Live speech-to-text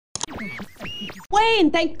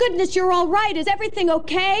Wayne, thank goodness you're all right. Is everything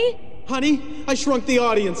okay? Honey, I shrunk the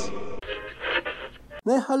audience.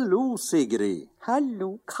 Nej, hallå Sigrid.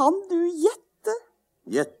 Hallå, kan du gätte?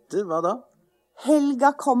 Jätte, vad då?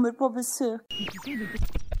 Helga kommer på besök.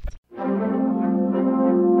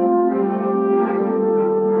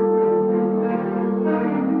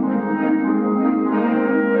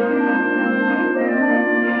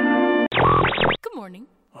 Good morning.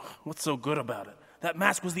 What's so good about it? That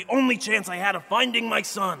mask was the only chance I had of finding my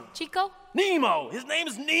son. Chico? Nemo! His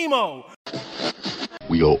name's Nemo!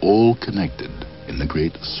 We are all connected in the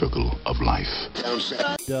great circle of life.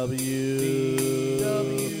 WDW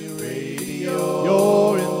Radio,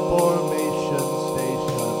 your information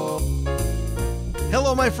station.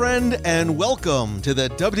 Hello, my friend, and welcome to the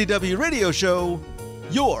WDW Radio Show,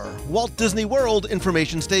 your Walt Disney World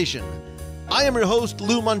information station. I am your host,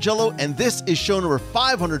 Lou Mangello, and this is show number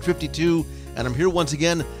 552, and I'm here once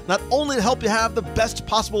again not only to help you have the best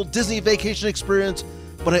possible Disney vacation experience,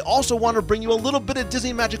 but I also want to bring you a little bit of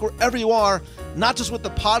Disney magic wherever you are, not just with the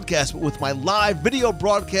podcast, but with my live video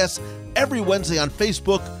broadcasts every Wednesday on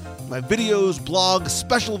Facebook, my videos, blogs,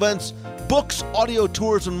 special events, books, audio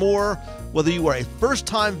tours, and more. Whether you are a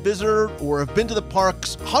first-time visitor or have been to the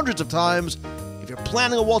parks hundreds of times, if you're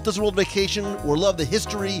planning a Walt Disney World vacation or love the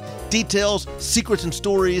history, details, secrets, and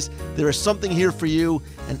stories, there is something here for you.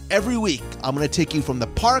 And every week, I'm going to take you from the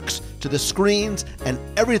parks to the screens and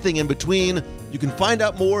everything in between. You can find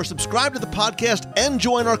out more, subscribe to the podcast, and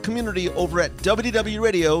join our community over at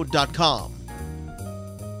WDWRadio.com.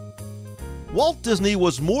 Walt Disney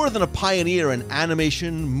was more than a pioneer in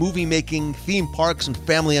animation, movie-making, theme parks, and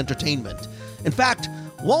family entertainment. In fact,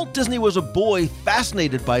 Walt Disney was a boy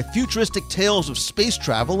fascinated by futuristic tales of space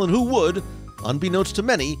travel and who would, unbeknownst to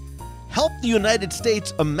many, help the United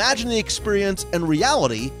States imagine the experience and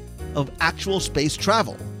reality of actual space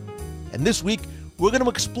travel. And this week, we're going to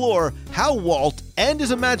explore how Walt and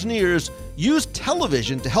his Imagineers used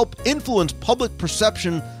television to help influence public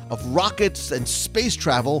perception of rockets and space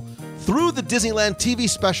travel through the Disneyland TV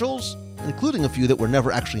specials, including a few that were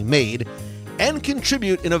never actually made, and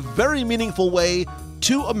contribute in a very meaningful way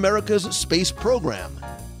to America's space program.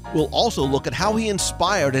 We'll also look at how he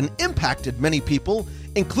inspired and impacted many people,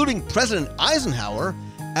 including President Eisenhower,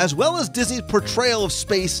 as well as Disney's portrayal of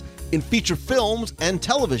space in feature films and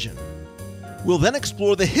television. We'll then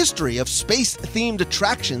explore the history of space-themed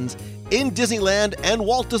attractions in Disneyland and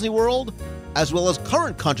Walt Disney World, as well as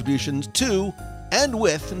current contributions to and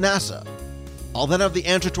with NASA. I'll then have the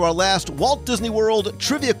answer to our last Walt Disney World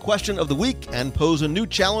trivia question of the week and pose a new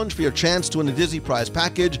challenge for your chance to win a Disney Prize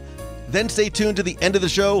package. Then stay tuned to the end of the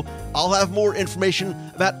show. I'll have more information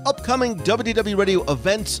about upcoming WDW Radio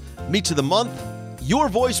events, meets of the month, your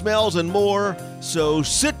voicemails, and more. So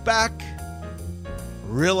sit back,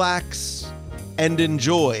 relax, and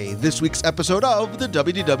enjoy this week's episode of the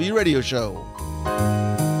WDW Radio Show.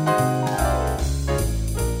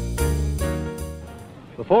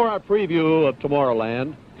 Before our preview of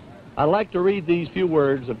Tomorrowland, I'd like to read these few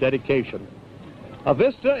words of dedication. A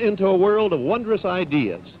vista into a world of wondrous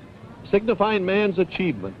ideas, signifying man's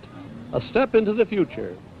achievement, a step into the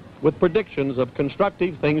future, with predictions of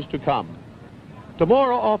constructive things to come.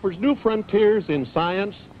 Tomorrow offers new frontiers in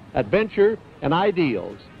science, adventure, and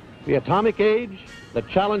ideals, the atomic age, the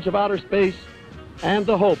challenge of outer space, and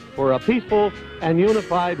the hope for a peaceful and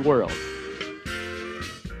unified world.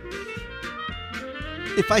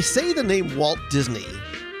 If I say the name Walt Disney,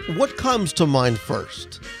 what comes to mind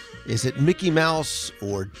first? Is it Mickey Mouse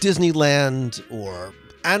or Disneyland or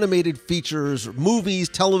animated features, movies,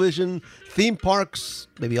 television, theme parks,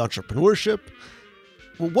 maybe entrepreneurship?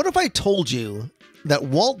 Well, what if I told you that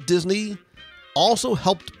Walt Disney also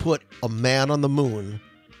helped put a man on the moon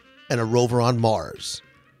and a rover on Mars?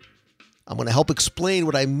 I'm going to help explain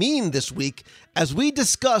what I mean this week as we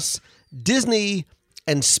discuss Disney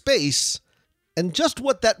and space and just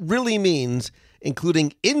what that really means,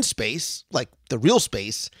 including in space, like the real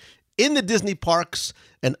space, in the Disney parks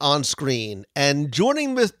and on screen. And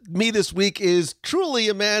joining me this week is truly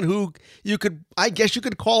a man who I guess you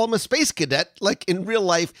could call him a space cadet, like in real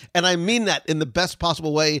life, and I mean that in the best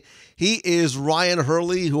possible way. He is Ryan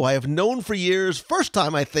Hurley, who I have known for years, first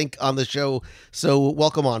time I think on the show. So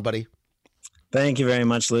welcome on, buddy. Thank you very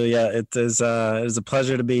much, Lou. Yeah, it is a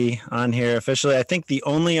pleasure to be on here officially. I think the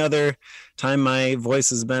only other time my voice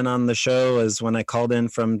has been on the show is when I called in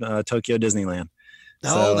from Tokyo Disneyland.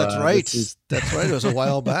 Oh, that's right. That's right. It was a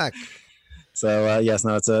while back. So yes,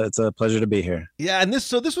 no, it's a pleasure to be here. Yeah, and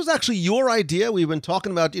this was actually your idea. We've been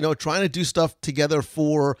talking about trying to do stuff together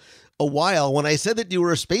for a while. When I said that you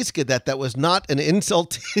were a space cadet, that was not an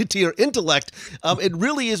insult to your intellect. It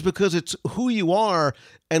really is because it's who you are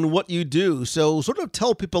and what you do. So sort of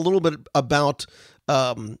tell people a little bit about,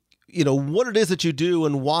 what it is that you do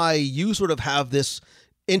and why you sort of have this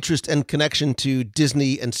interest and connection to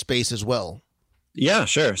Disney and space as well. Yeah,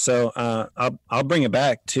 sure. So I'll bring it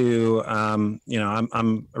back to I'm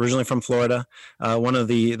originally from Florida. One of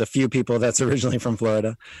the few people that's originally from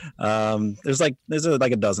Florida. There's like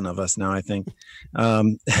a dozen of us now, I think.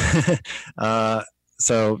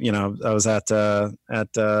 So I was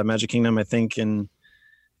at Magic Kingdom, I think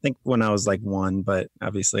when I was like 1, but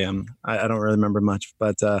obviously I don't really remember much.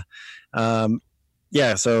 But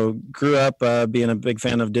so grew up being a big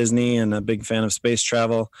fan of Disney and a big fan of space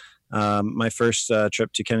travel. My first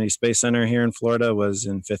trip to Kennedy Space Center here in Florida was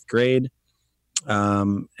in 5th grade.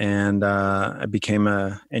 And I became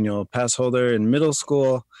an annual pass holder in middle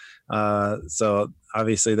school. So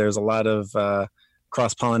obviously there's a lot of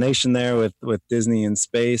cross-pollination there with Disney and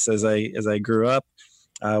space as I grew up.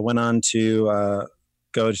 Went on to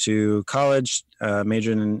go to college,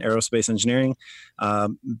 majored in aerospace engineering,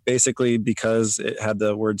 basically because it had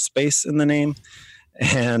the word space in the name.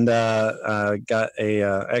 And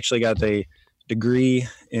actually got a degree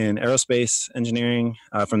in aerospace engineering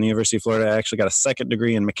from the University of Florida. I actually got a second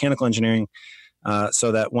degree in mechanical engineering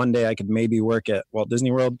so that one day I could maybe work at Walt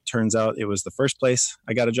Disney World. Turns out it was the first place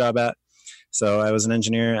I got a job at. So I was an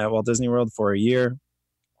engineer at Walt Disney World for a year,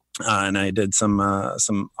 and I did some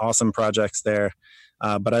awesome projects there.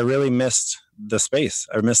 But I really missed the space.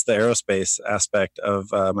 I missed the aerospace aspect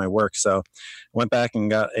of my work. So I went back and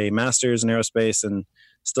got a master's in aerospace and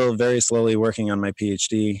still very slowly working on my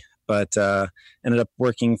PhD, but ended up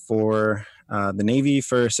working for the Navy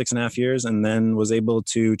for 6.5 years and then was able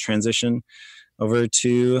to transition over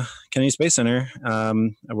to Kennedy Space Center. I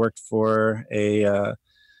worked for a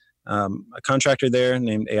contractor there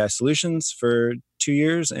named AI Solutions for 2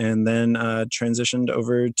 years, and then transitioned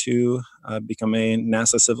over to become a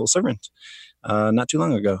NASA civil servant not too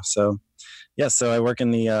long ago. So I work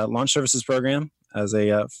in the launch services program as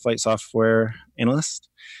a flight software analyst.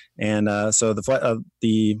 And so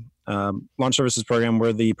the launch services program,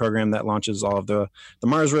 we're the program that launches all of the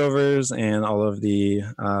Mars rovers and all of the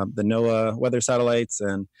NOAA weather satellites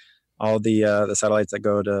and all the satellites that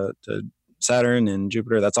go to Saturn and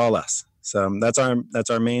Jupiter. That's all us. So that's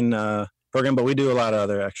our main program, but we do a lot of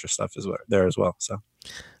other extra stuff as well. So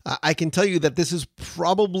I can tell you that this is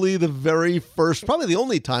probably the very first, probably the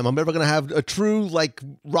only time I'm ever going to have a true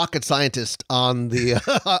rocket scientist on the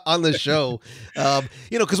on the show.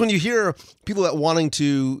 Because when you hear people that wanting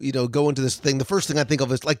to go into this thing, the first thing I think of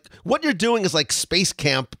is what you're doing is like space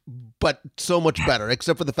camp, but so much better,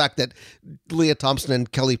 except for the fact that Leah Thompson and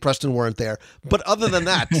Kelly Preston weren't there. But other than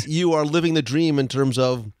that, you are living the dream in terms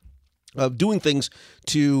of doing things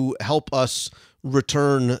to help us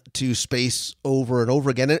return to space over and over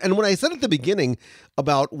again. And when I said at the beginning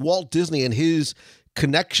about Walt Disney and his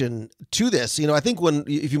connection to this, I think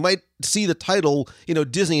if you might see the title,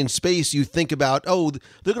 Disney in Space, you think about,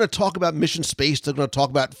 they're going to talk about mission space, they're going to talk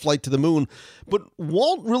about flight to the moon. But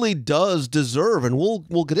Walt really does deserve, and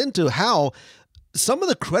we'll get into how, some of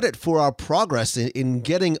the credit for our progress in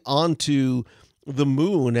getting onto the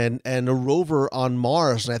moon and a rover on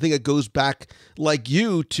Mars. And I think it goes back, like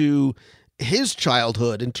you, to his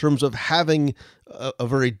childhood in terms of having a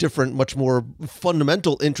very different, much more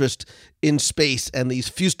fundamental interest in space and these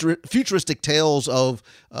futuristic tales of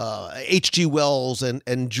H.G. Wells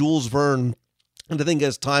and Jules Verne. And I think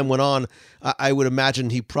as time went on, I would imagine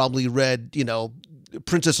he probably read,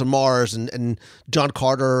 Princess of Mars and John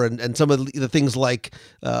Carter and some of the things like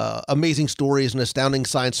Amazing Stories and Astounding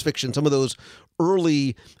Science Fiction, some of those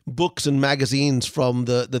early books and magazines from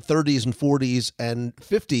the 30s and 40s and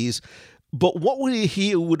 50s. But what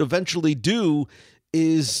he would eventually do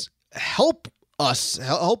is help us,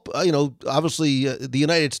 obviously the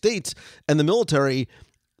United States and the military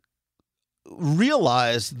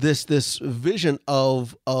realize this vision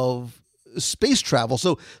of space travel.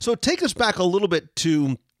 So take us back a little bit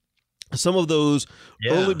to some of those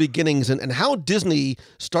early beginnings and how Disney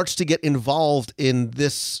starts to get involved in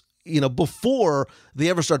this, before they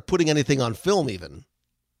ever start putting anything on film even.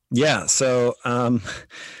 Yeah. So,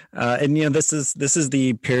 this is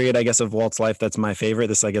the period, I guess, of Walt's life that's my favorite.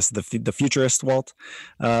 This, I guess, the futurist Walt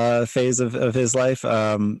phase of his life.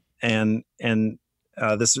 This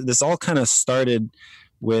all kind of started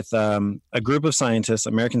with a group of scientists,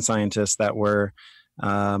 American scientists, that were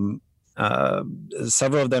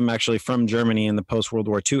several of them actually from Germany in the post-World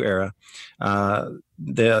War II era,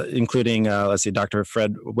 including, let's see, Dr.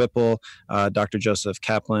 Fred Whipple, Dr. Joseph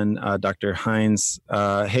Kaplan, Dr. Heinz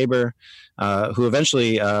Haber, who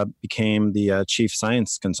eventually became the chief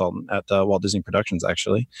science consultant at Walt Disney Productions,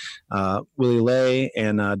 actually. Willie Ley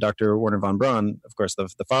and Dr. Werner von Braun, of course,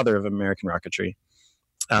 the father of American rocketry.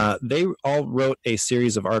 They all wrote a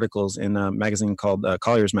series of articles in a magazine called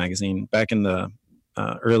Collier's Magazine back in the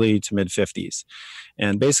early to mid 50s,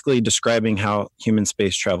 and basically describing how human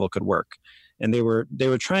space travel could work. And they were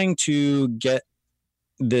trying to get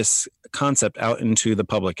this concept out into the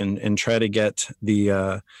public and try to get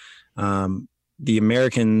the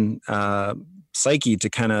American psyche to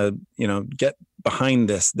kind of get behind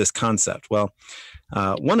this9 Well,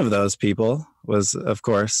 one of those people was, of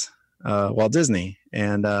course, Walt Disney,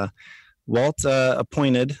 and Walt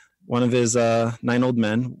appointed one of his 9 old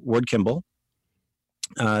men, Ward Kimball.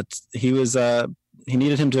 He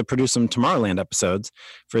needed him to produce some Tomorrowland episodes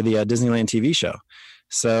for the Disneyland TV show.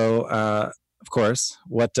 So, of course,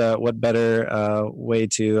 what better way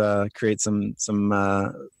to create some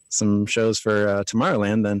shows for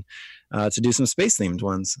Tomorrowland than to do some space themed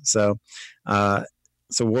ones. So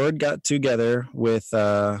Ward got together with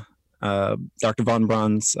Dr. von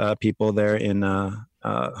Braun's people there in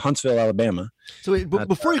Huntsville, Alabama. So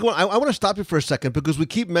before you go on, I want to stop you for a second, because we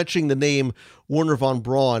keep mentioning the name Werner von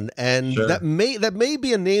Braun, and Sure. that may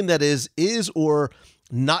be a name that is or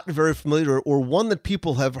not very familiar, or one that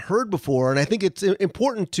people have heard before. And I think it's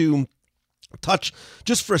important to touch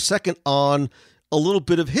just for a second on a little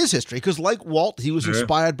bit of his history, because like Walt, he was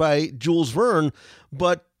inspired by Jules Verne,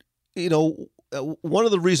 but one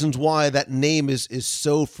of the reasons why that name is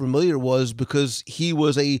so familiar was because he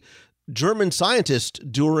was a German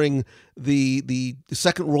scientist during the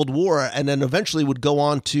Second World War, and then eventually would go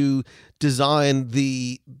on to design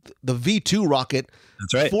the V2 rocket.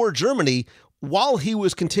 That's right. For Germany, while he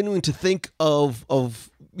was continuing to think of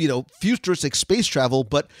futuristic space travel.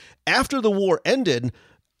 But after the war ended,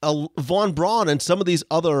 von Braun and some of these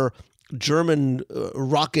other German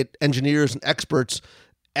rocket engineers and experts,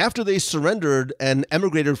 after they surrendered and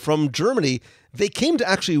emigrated from Germany, they came to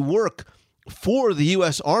actually work for the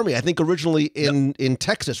U.S. Army, I think originally in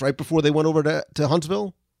Texas, right before they went over to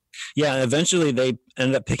Huntsville. Yeah, eventually they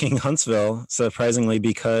ended up picking Huntsville, surprisingly,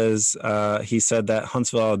 because he said that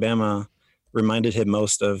Huntsville, Alabama reminded him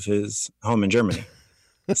most of his home in Germany.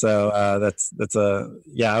 So I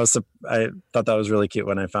thought that was really cute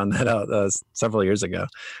when I found that out several years ago.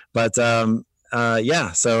 But so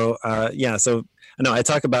no, I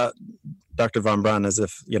talk about Dr. von Braun as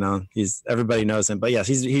if everybody knows him, but yes,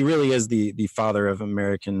 he really is the father of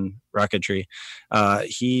American rocketry.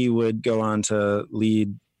 He would go on to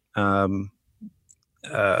lead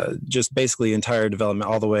just basically entire development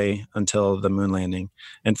all the way until the moon landing,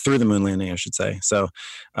 and through the moon landing, I should say. So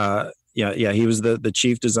he was the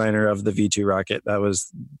chief designer of the V2 rocket. That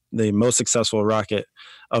was the most successful rocket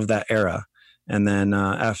of that era. And then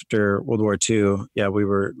after World War II, we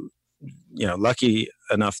were lucky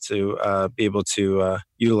enough to be able to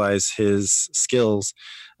utilize his skills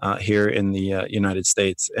here in the United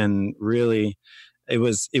States. And really, it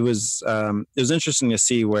was interesting to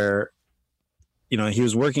see where he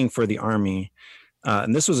was working for the Army,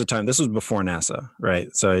 and this was before NASA, right?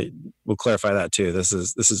 So we'll clarify that too. This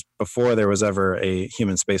is before there was ever a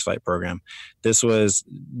human spaceflight program. This was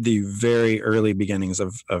the very early beginnings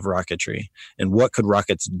of rocketry, and what could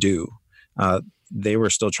rockets do? They were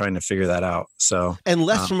still trying to figure that out. So, and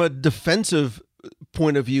less from a defensive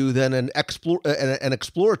point of view than an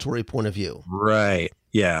exploratory point of view. Right.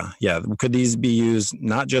 Yeah. Could these be used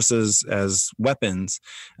not just as weapons,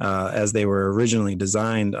 as they were originally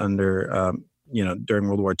designed under, during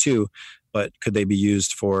World War II, but could they be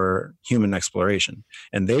used for human exploration?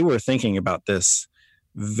 And they were thinking about this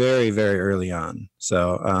very, very early on.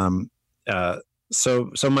 So,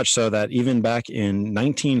 so much so that even back in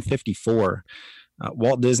 1954,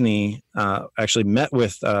 Walt Disney actually met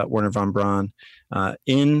with Werner von Braun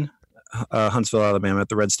in Huntsville, Alabama, at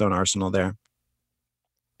the Redstone Arsenal there.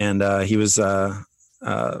 And he was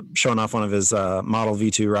showing off one of his Model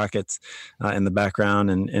V2 rockets in the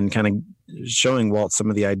background, and kind of showing Walt some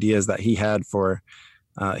of the ideas that he had for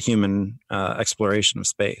human exploration of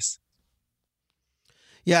space.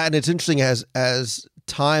 Yeah, and it's interesting as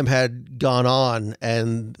time had gone on,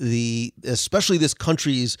 and especially this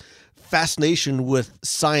country's fascination with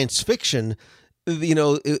science fiction,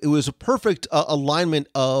 it was a perfect alignment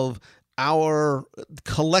of our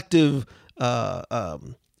collective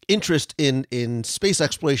interest in space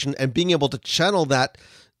exploration, and being able to channel that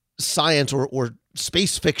science or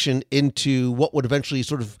space fiction into what would eventually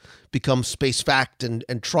sort of become space fact and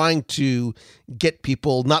trying to get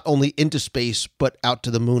people not only into space, but out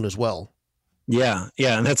to the moon as well. Yeah.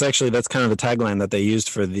 And that's kind of the tagline that they used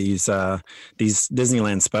for these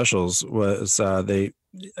Disneyland specials was they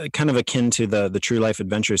kind of akin to the True Life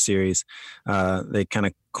Adventure series. They kind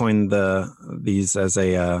of coined these as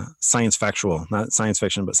a science factual, not science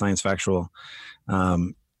fiction, but science factual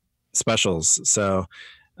specials. So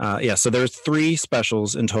so there's 3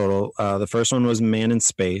 specials in total. The first one was Man in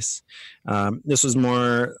Space. This was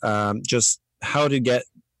more just how to get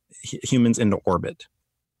humans into orbit.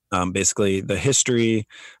 Basically the history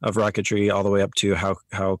of rocketry all the way up to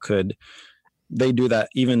how could they do that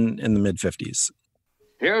even in the mid-50s.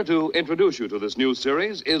 Here to introduce you to this new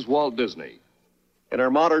series is Walt Disney. In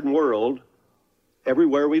our modern world,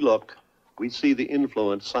 everywhere we look, we see the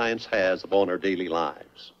influence science has upon our daily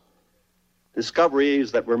lives.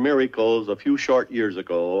 Discoveries that were miracles a few short years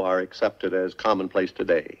ago are accepted as commonplace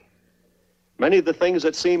today. Many of the things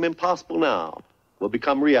that seem impossible now will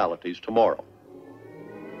become realities tomorrow.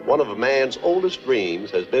 One of man's oldest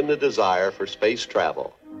dreams has been the desire for space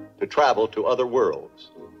travel, to travel to other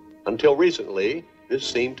worlds. Until recently, this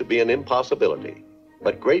seemed to be an impossibility.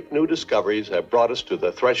 But great new discoveries have brought us to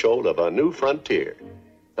the threshold of a new frontier,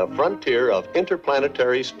 the frontier of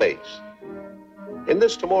interplanetary space. In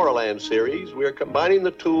this Tomorrowland series, we are combining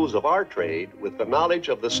the tools of our trade with the knowledge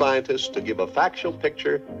of the scientists to give a factual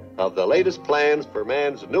picture of the latest plans for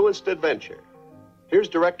man's newest adventure. Here's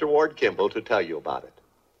Director Ward Kimball to tell you about it.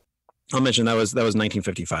 I'll mention that was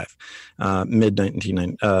 1955,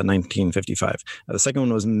 mid-1955. The second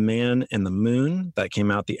one was Man and the Moon. That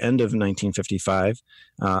came out the end of 1955.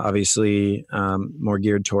 Obviously, more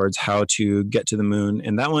geared towards how to get to the moon.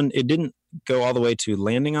 And that one, it didn't go all the way to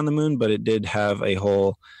landing on the moon, but it did have a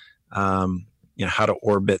whole, how to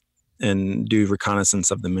orbit and do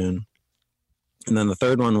reconnaissance of the moon. And then the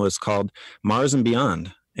third one was called Mars and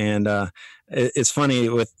Beyond. And it's funny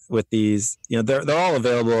with these, they're all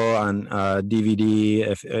available on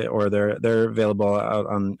DVD or they're available out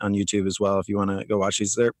on YouTube as well if you want to go watch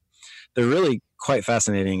these. They're really quite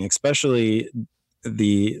fascinating, especially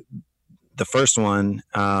the first one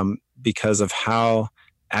because of how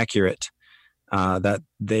accurate that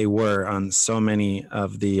they were on so many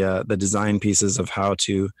of the design pieces of how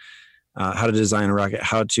to design a rocket,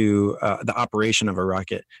 the operation of a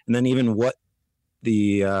rocket, and then even what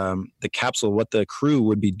the capsule, what the crew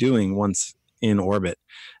would be doing once in orbit.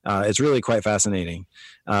 It's really quite fascinating.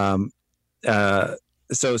 So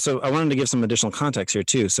I wanted to give some additional context here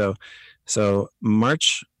too. So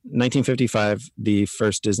March 1955, the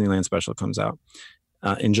first Disneyland special comes out.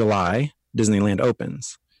 In July, Disneyland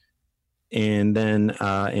opens. And then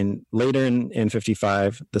later in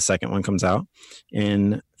 55, the second one comes out.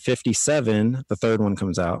 In 57, the third one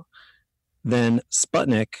comes out. Then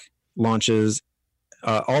Sputnik launches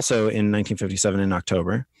also in 1957 in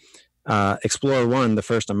October. Explorer 1, the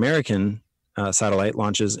first American satellite,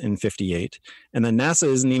 launches in 58. And then NASA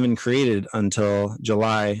isn't even created until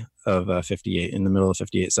July of 58, in the middle of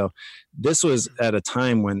 58. So this was at a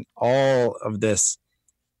time when all of this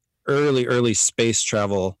early space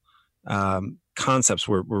travel concepts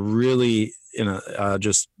were really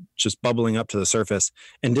just bubbling up to the surface.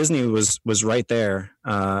 And Disney was right there.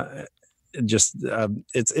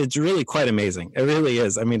 It's really quite amazing. It really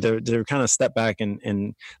is. I mean, to kind of step back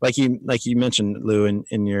and like you mentioned, Lou,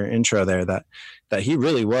 in your intro there, that he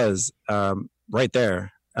really was right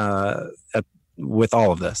there with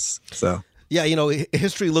all of this. So yeah,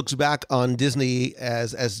 history looks back on Disney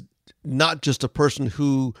as not just a person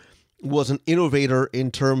who was an innovator in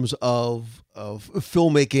terms of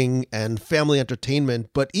filmmaking and family entertainment,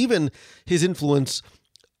 but even his influence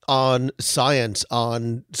on science,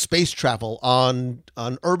 on space travel, on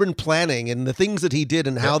urban planning, and the things that he did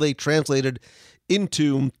and how they translated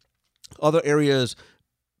into other areas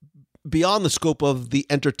beyond the scope of the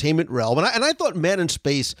entertainment realm. And I thought Man in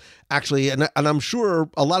Space, actually, and I'm sure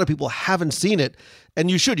a lot of people haven't seen it, and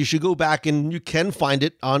you should go back and you can find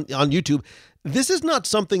it on YouTube. This is not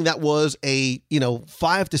something that was a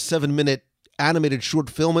 5 to 7 minute animated short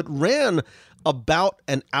film. It ran about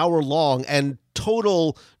an hour long, and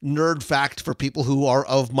total nerd fact for people who are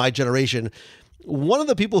of my generation, one of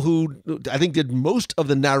the people who I think did most of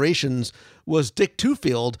the narrations was Dick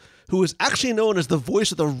Tuffield, who was actually known as the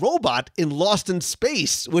voice of the robot in Lost in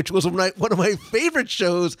Space, which was one of my favorite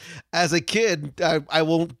shows as a kid. I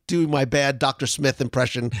won't do my bad Dr. Smith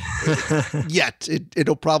impression yet.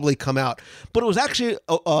 It'll probably come out. But it was actually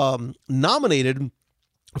nominated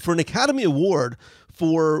for an Academy Award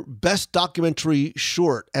for Best Documentary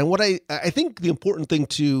Short. And what I think the important thing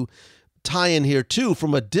to tie in here too,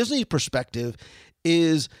 from a Disney perspective,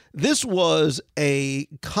 is this was a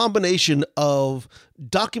combination of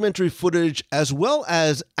documentary footage as well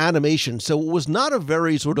as animation. So it was not a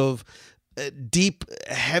very sort of deep,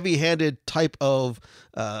 heavy-handed type of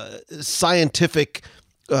scientific,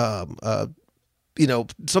 something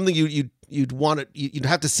you'd want it, you'd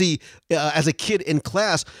have to see as a kid in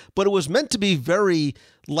class, but it was meant to be very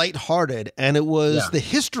lighthearted, and it was the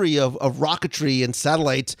history of rocketry and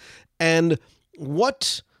satellites, and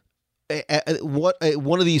what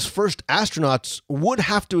one of these first astronauts would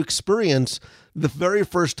have to experience the very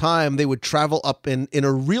first time they would travel up in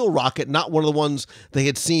a real rocket, not one of the ones they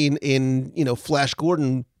had seen in, Flash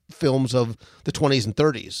Gordon films of the 20s and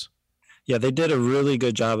 30s. Yeah, they did a really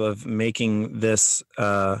good job of making this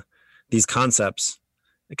these concepts,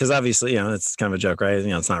 because obviously, it's kind of a joke, right?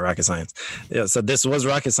 It's not rocket science. So this was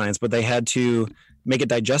rocket science, but they had to make it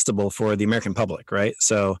digestible for the American public, right?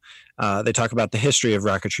 So they talk about the history of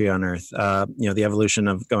rocketry on Earth, the evolution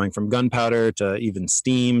of going from gunpowder to even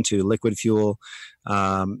steam to liquid fuel,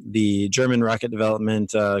 the German rocket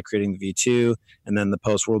development, creating the V2, and then the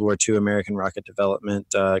post-World War II American rocket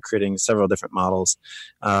development, creating several different models.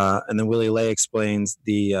 And then Willie Lay explains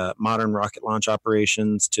the modern rocket launch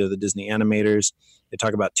operations to the Disney animators. They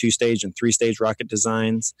talk about 2-stage and 3-stage rocket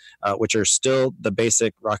designs, which are still the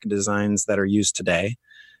basic rocket designs that are used today.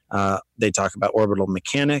 They talk about orbital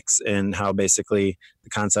mechanics and how basically the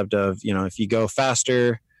concept of, if you go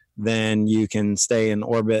faster, then you can stay in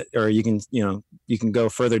orbit, or you can go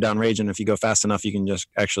further down range. And if you go fast enough, you can just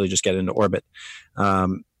get into orbit.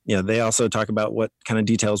 They also talk about what kind of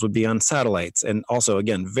details would be on satellites, and also,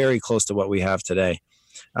 again, very close to what we have today.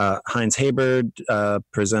 Heinz Haber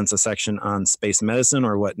presents a section on space medicine,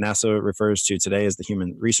 or what NASA refers to today as the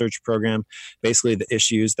Human Research Program, basically the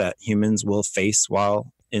issues that humans will face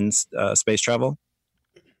while in space travel.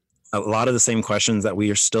 A lot of the same questions that we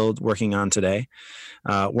are still working on today.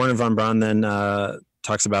 Werner von Braun then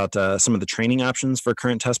talks about some of the training options for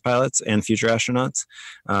current test pilots and future astronauts.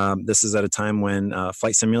 This is at a time when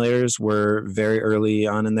flight simulators were very early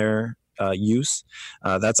on in their use.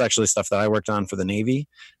 That's actually stuff that I worked on for the Navy.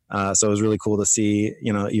 So it was really cool to see,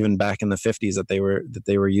 even back in the 50s that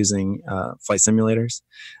they were using flight simulators.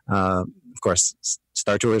 Of course,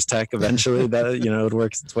 Star Tours tech eventually that it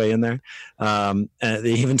works its way in there. And it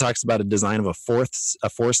even talks about a design of a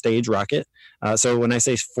 4-stage rocket. So when I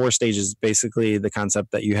say 4 stages, basically the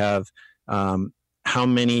concept that you have how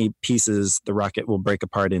many pieces the rocket will break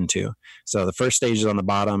apart into. So the first stage is on the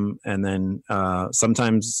bottom, and then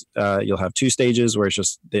sometimes you'll have 2 stages where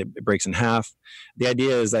it breaks in half. The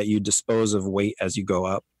idea is that you dispose of weight as you go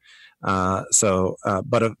up. But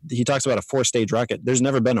he talks about a 4-stage rocket. There's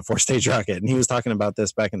never been a 4-stage rocket, and he was talking about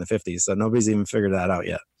this back in the 50s, so nobody's even figured that out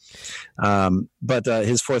yet. But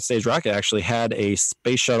his 4th-stage rocket actually had a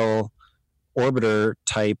space shuttle orbiter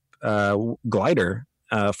type glider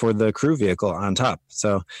for the crew vehicle on top.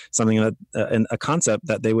 So something that a concept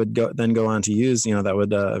that they would go on to use, that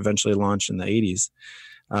would eventually launch in the 80s.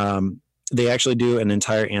 They actually do an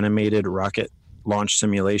entire animated rocket launch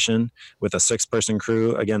simulation with a 6-person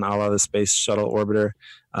crew, again, a la the Space Shuttle Orbiter.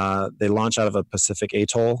 They launch out of a Pacific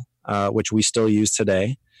atoll, which we still use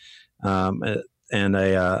today.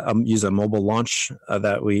 And use a mobile launch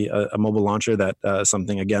a mobile launcher that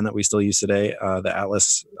something again that we still use today, the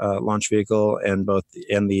Atlas launch vehicle, and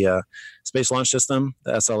the Space Launch System,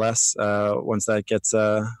 the SLS. Once that gets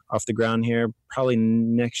off the ground here, probably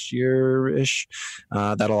next year-ish,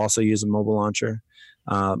 that'll also use a mobile launcher.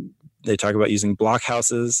 They talk about using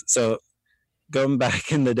blockhouses. So going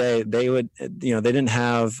back in the day, they didn't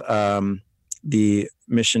have the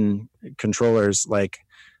mission controllers like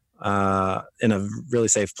in a really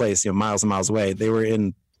safe place, miles and miles away. They were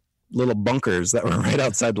in little bunkers that were right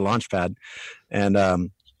outside the launch pad, and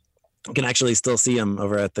you can actually still see them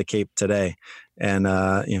over at the Cape today. And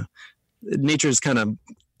nature's kind of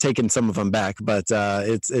taken some of them back, but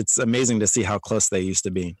it's amazing to see how close they used to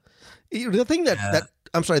be. The thing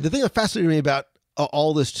the thing that fascinated me about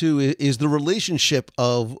all this too is the relationship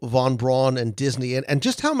of von Braun and Disney, and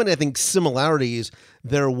just how many, I think, similarities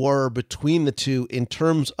there were between the two in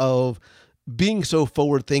terms of being so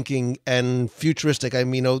forward thinking and futuristic. I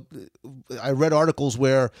mean, I read articles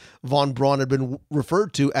where von Braun had been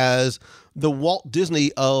referred to as the Walt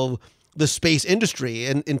Disney of the space industry,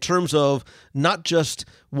 and in terms of not just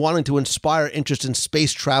wanting to inspire interest in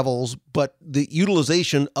space travels, but the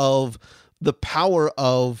utilization of the power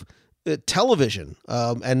of television,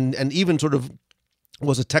 and even sort of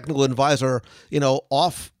was a technical advisor,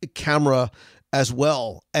 off camera as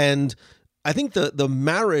well. And I think the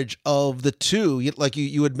marriage of the two, like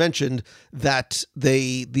you had mentioned, that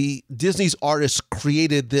the Disney's artists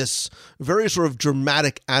created this very sort of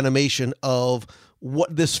dramatic animation of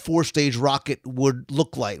what this 4-stage rocket would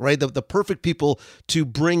look like, right? The perfect people to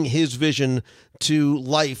bring his vision to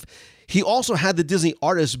life. He also had the Disney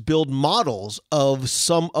artists build models of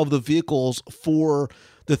some of the vehicles for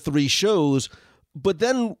the 3 shows. But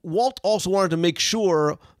then Walt also wanted to make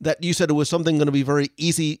sure that you said it was something going to be very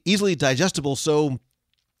easily digestible. So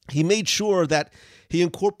he made sure that he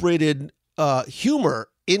incorporated humor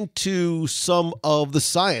into some of the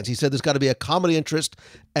science. He said there's got to be a comedy interest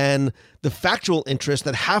and the factual interest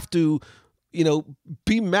that have to,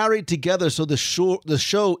 be married together so the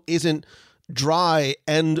show isn't dry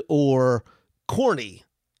and or corny.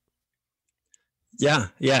 Yeah,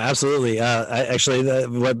 absolutely.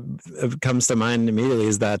 What comes to mind immediately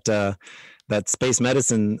is that space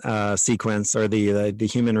medicine sequence, or the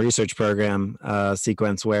human research program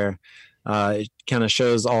sequence, where it kind of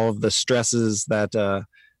shows all of the stresses that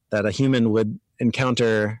a human would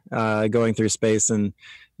encounter going through space, and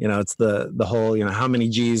it's the whole how many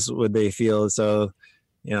G's would they feel? So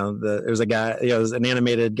there's a guy, there's an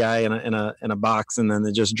animated guy in a box, and then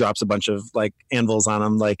it just drops a bunch of like anvils on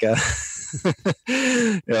him, like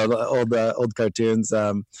the old cartoons.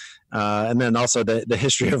 And then also the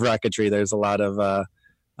history of rocketry. There's a lot of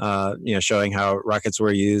showing how rockets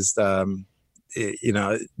were used. Let's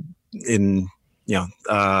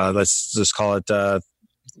just call it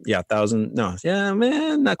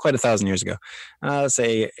not quite 1,000 years ago. Let's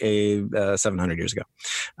say 700 years ago.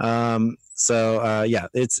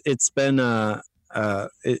 It's been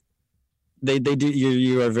they do,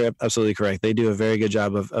 you are absolutely correct. They do a very good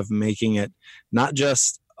job of making it not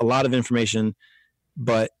just a lot of information,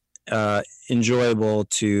 but enjoyable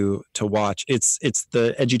to watch. It's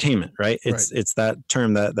the edutainment, right? It's that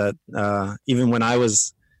term that even when I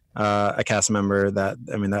was a cast member, that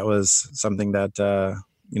was something that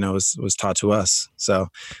was taught to us. So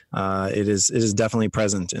it is definitely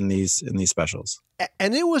present in these specials.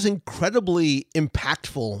 And it was incredibly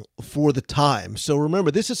impactful for the time. So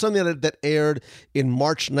remember, this is something that aired in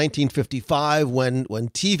March 1955 when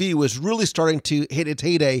TV was really starting to hit its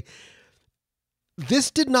heyday.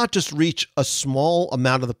 This did not just reach a small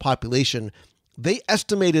amount of the population. They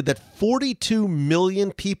estimated that 42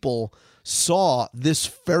 million people saw this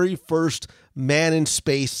very first man in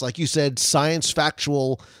space, like you said, science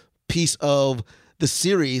factual piece of the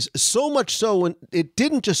series. So much so, and it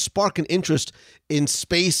didn't just spark an interest in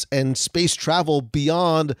space and space travel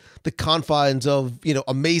beyond the confines of,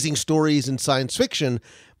 amazing stories and science fiction,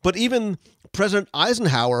 but even President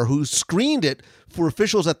Eisenhower, who screened it for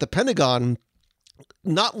officials at the Pentagon,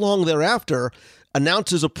 not long thereafter,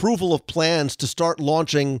 announces approval of plans to start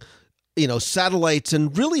launching, satellites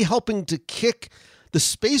and really helping to kick the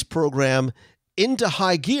space program into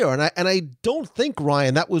high gear. And I don't think,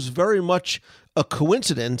 Ryan, that was very much a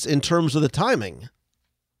coincidence in terms of the timing.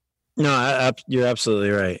 No, you're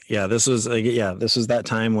absolutely right. Yeah, this was that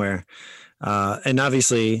time where, and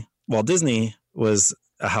obviously Walt Disney was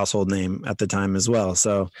a household name at the time as well.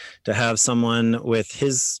 So to have someone with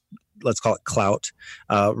his, let's call it clout,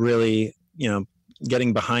 really,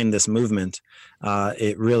 getting behind this movement,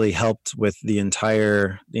 it really helped with the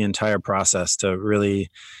entire process to really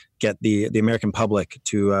get the American public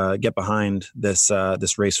to get behind this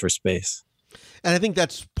race for space. And I think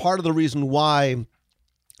that's part of the reason why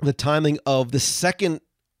the timing of the second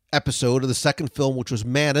episode of the second film, which was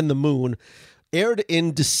Man in the Moon, aired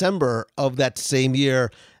in December of that same year.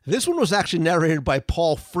 This one was actually narrated by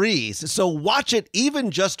Paul Frees. So watch it even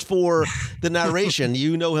just for the narration.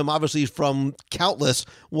 You know him obviously from countless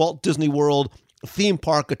Walt Disney World theme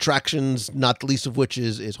park attractions, not the least of which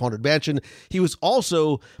is Haunted Mansion. He was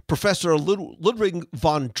also Professor Ludwig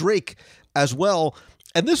von Drake as well.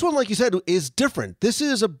 And this one, like you said, is different. This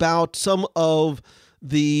is about some of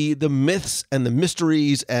the myths and the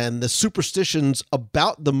mysteries and the superstitions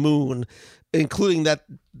about the moon, including that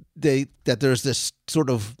there's this sort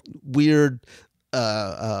of weird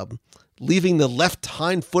leaving the left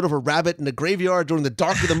hind foot of a rabbit in the graveyard during the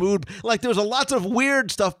dark of the moon. Like, there was a lot of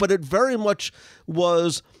weird stuff, but it very much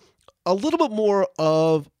was a little bit more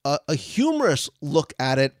of a humorous look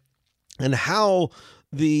at it and how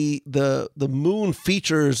the moon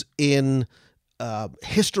features in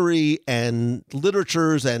history and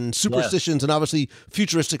literatures and superstitions, and obviously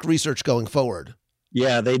futuristic research going forward.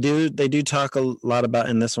 Yeah, they do talk a lot about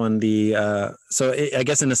in this one I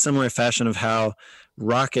guess in a similar fashion of how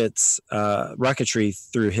rocketry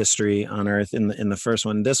through history on Earth in the first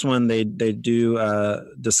one. This one they do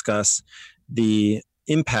discuss the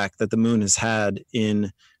impact that the moon has had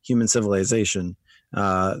in human civilization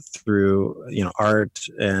through art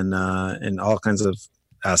and all kinds of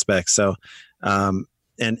aspects. So and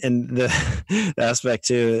the aspect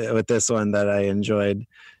too with this one that I enjoyed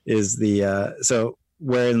is so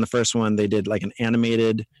where in the first one they did like an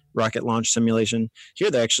animated rocket launch simulation, here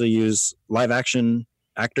they actually use live action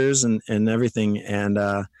actors and everything, and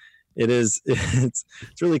it's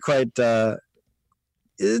really quite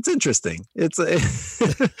it's interesting. It's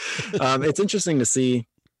it's interesting to see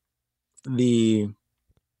the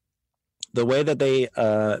way that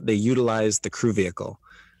they utilize the crew vehicle.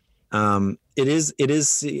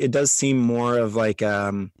 It does seem more of like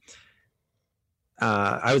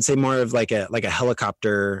I would say more of like a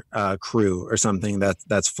helicopter crew or something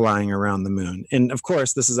that's flying around the moon. And of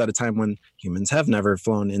course, this is at a time when humans have never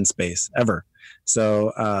flown in space ever.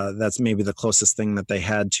 So that's maybe the closest thing that they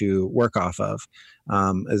had to work off of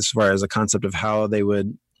as far as a concept of how they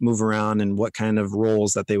would move around and what kind of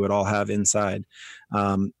roles that they would all have inside.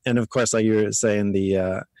 And of course, like you were saying,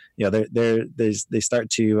 they start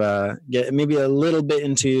to get maybe a little bit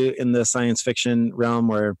in the science fiction realm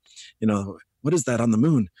where, what is that on the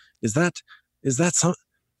moon? Is that some?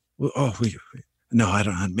 Oh, no, I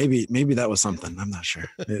don't know. Maybe that was something. I'm not sure.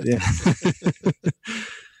 Yeah.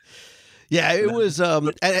 Yeah, it was.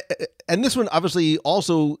 And this one obviously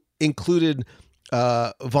also included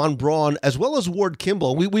Von Braun as well as Ward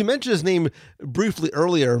Kimball. We mentioned his name briefly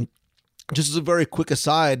earlier. Just as a very quick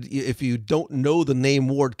aside, if you don't know the name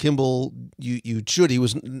Ward Kimball, you should. He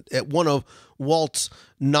was at one of Walt's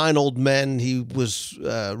 9 Old Men. He was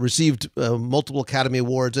received multiple Academy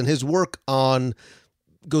Awards, and his work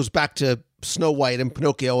goes back to Snow White and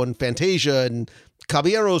Pinocchio and Fantasia and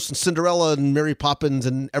Caballeros and Cinderella and Mary Poppins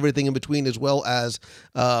and everything in between, as well as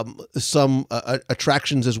some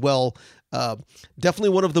attractions as well. Definitely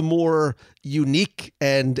one of the more unique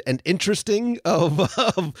and interesting of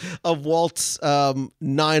Walt's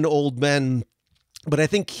 9 Old Men, but I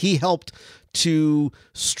think he helped to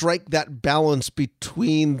strike that balance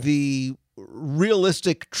between the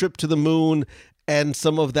realistic trip to the moon and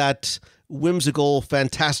some of that whimsical,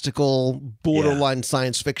 fantastical, borderline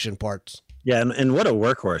science fiction parts. Yeah, and what a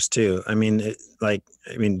workhorse too. I mean,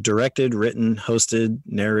 directed, written, hosted,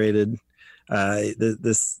 narrated.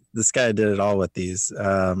 This guy did it all with these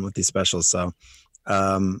specials. So,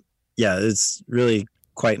 it's really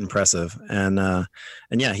quite impressive. And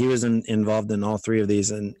yeah, he was involved in all 3 of these,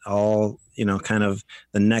 and all kind of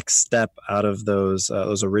the next step out of those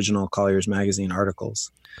original Collier's Magazine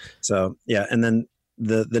articles. So yeah, and then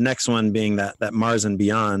the next one being that Mars and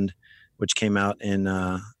Beyond, which came out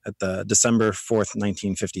at the December 4th,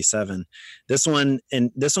 1957. This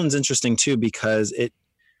one's interesting too, because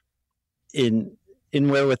in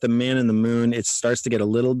where with the Man in the Moon, it starts to get a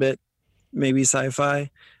little bit maybe sci-fi.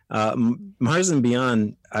 Mars and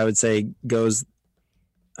Beyond, I would say, goes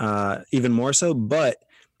even more so, but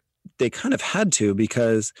they kind of had to,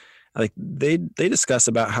 because like they discuss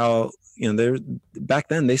about how back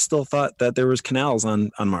then they still thought that there was canals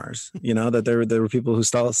on Mars. That there were people who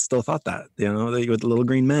still thought that with the little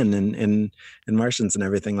green men and Martians and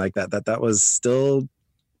everything like that. That was still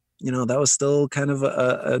kind of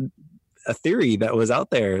a theory that was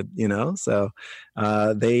out there. So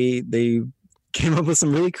they came up with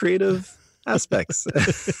some really creative aspects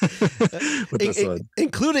with this one,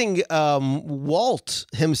 including Walt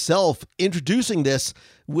himself introducing this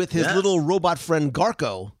with his little robot friend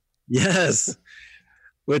Garco. Yes,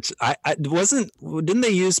 which I didn't they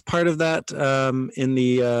use part of that in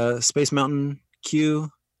the Space Mountain queue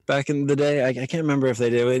back in the day? I can't remember if they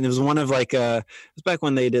did. And it was one of it was back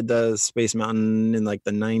when they did the Space Mountain in like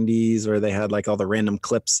the 90s, where they had like all the random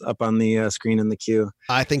clips up on the screen in the queue.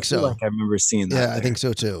 I think so. I remember seeing that. Yeah, I think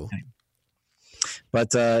so too.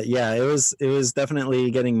 But it was definitely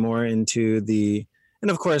getting more into and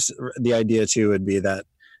of course the idea too would be that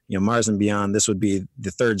Mars and Beyond, this would be the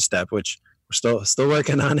 3rd step, which we're still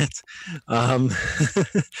working on it.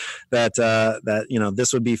 That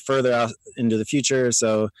this would be further out into the future.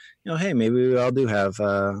 So hey, maybe we all do have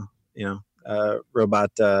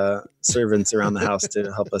robot servants around the house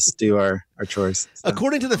to help us do our chores. So.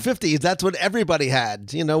 According to the 50s, that's what everybody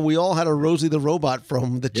had. We all had a Rosie the Robot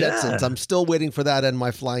from the Jetsons. Yeah. I'm still waiting for that in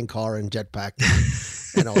my flying car and jetpack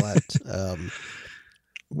and all that.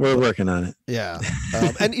 We're working on it. Yeah.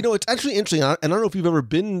 And it's actually interesting. And I don't know if you've ever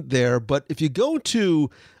been there, but if you go to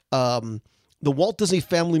the Walt Disney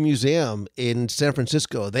Family Museum in San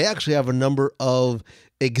Francisco, they actually have a number of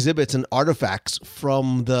exhibits and artifacts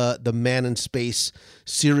from the Man in Space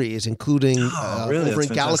series, including really? over in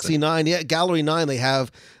Galaxy 9. Yeah, Gallery 9, they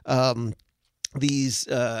have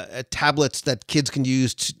tablets that kids can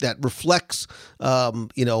use that reflects,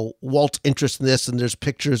 Walt's interest in this. And there's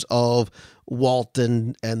pictures of Walt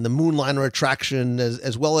and the Moonliner attraction,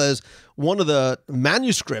 as well as one of the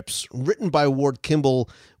manuscripts written by Ward Kimball,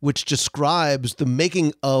 which describes the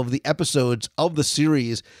making of the episodes of the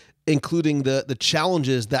series, including the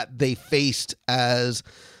challenges that they faced as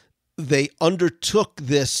they undertook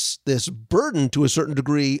this burden to a certain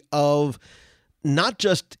degree of not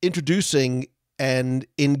just introducing and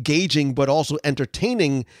engaging, but also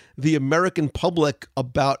entertaining the American public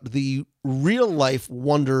about the real life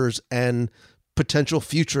wonders and potential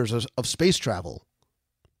futures of space travel.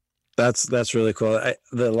 That's really cool.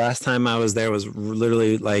 The last time I was there was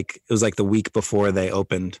literally it was like the week before they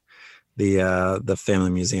opened the family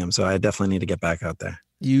museum. So I definitely need to get back out there.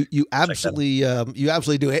 You absolutely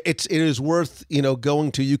do. It is worth,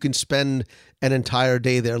 going to. You can spend an entire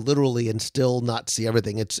day there literally and still not see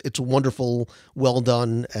everything. It's wonderful, well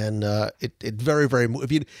done, and it very, very.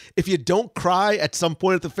 If you don't cry at some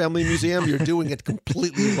point at the family museum, you're doing it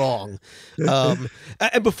completely wrong.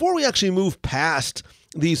 And before we actually move past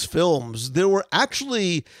these films, there were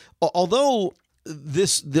actually, although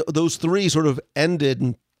those three sort of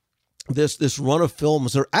ended this run of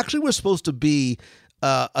films, there actually was supposed to be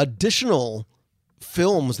additional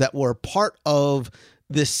films that were part of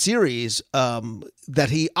this series that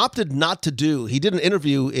he opted not to do. He did an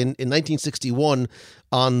interview in 1961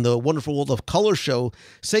 on the Wonderful World of Color show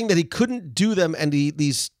saying that he couldn't do them and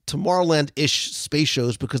these Tomorrowland-ish space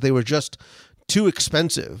shows because they were just too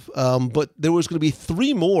expensive. But there was going to be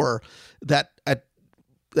three more that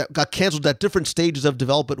got canceled at different stages of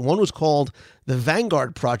development. One was called the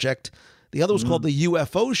Vanguard Project. The other was called the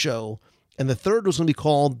UFO Show. And the third was going to be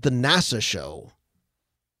called the NASA Show.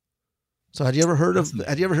 So had you ever heard of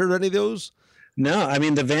any of those? No, I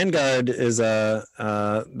mean, the Vanguard is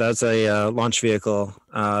that's a launch vehicle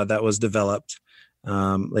that was developed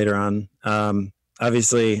later on.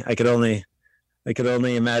 Obviously, I could only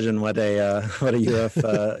imagine what a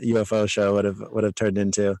UFO show would have turned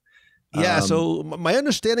into. Yeah. So my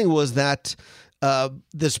understanding was that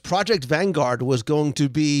this Project Vanguard was going to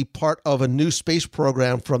be part of a new space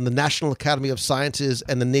program from the National Academy of Sciences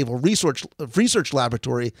and the Naval Research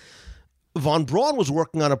Laboratory. Von Braun was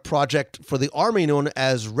working on a project for the Army known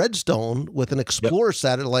as Redstone with an Explorer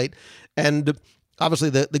satellite. And obviously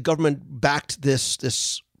the government backed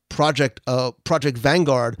this project, Project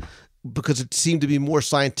Vanguard, because it seemed to be more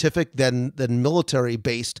scientific than military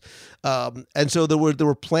based. And so there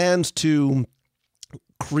were plans to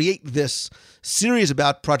create this series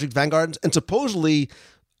about Project Vanguard, and supposedly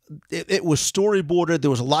it was storyboarded.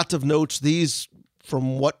 There was lots of notes. These,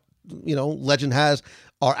 from what legend has,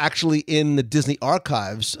 are actually in the Disney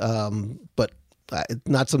archives, but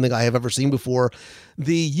not something I have ever seen before.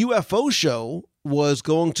 The UFO show was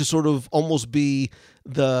going to sort of almost be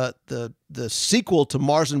the sequel to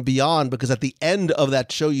Mars and Beyond, because at the end of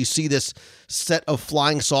that show you see this set of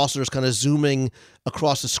flying saucers kind of zooming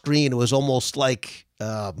across the screen. It was almost like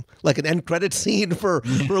an end credit scene for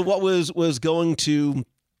what was going to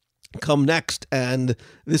come next. And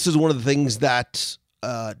this is one of the things that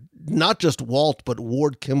not just Walt, but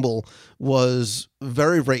Ward Kimball was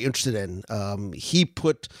very, very interested in. He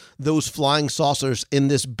put those flying saucers in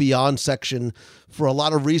this Beyond section for a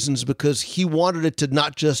lot of reasons, because he wanted it to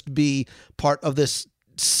not just be part of this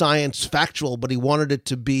science factual, but he wanted it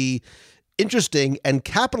to be interesting and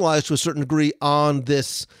capitalize to a certain degree on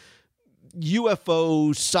this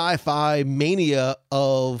UFO sci-fi mania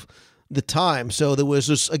of the time. So there was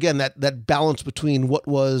this, again, that balance between what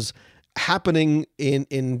was happening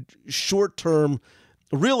in short-term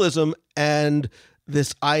realism and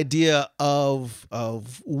this idea of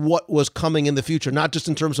what was coming in the future, not just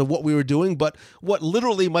in terms of what we were doing, but what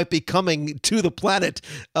literally might be coming to the planet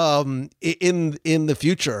in the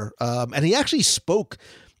future. And he actually spoke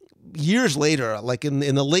years later, like in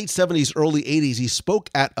the late 70s, early 80s, he spoke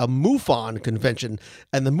at a MUFON convention,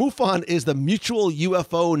 and the MUFON is the Mutual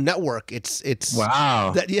UFO Network. It's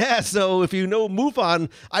wow. So if you know MUFON,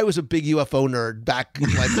 I was a big UFO nerd back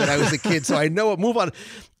when I was a kid, so I know what MUFON.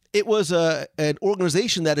 It was an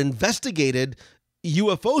organization that investigated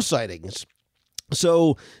UFO sightings.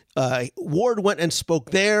 So Ward went and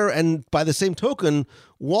spoke there, and by the same token,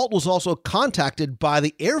 Walt was also contacted by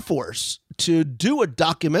the Air Force to do a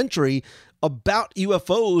documentary about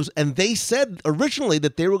UFOs, and they said originally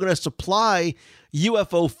that they were going to supply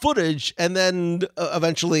UFO footage, and then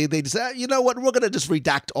eventually they decided, you know what, we're going to just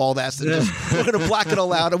redact all that. We're going to black it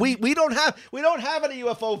all out. And we don't have any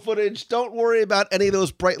UFO footage. Don't worry about any of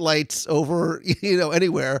those bright lights over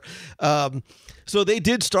anywhere. So they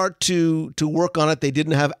did start to work on it. They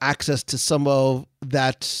didn't have access to some of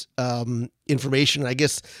that information. I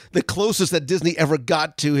guess the closest that Disney ever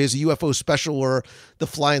got to his UFO special were the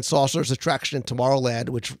Flying Saucers attraction in Tomorrowland,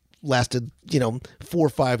 which lasted 4 or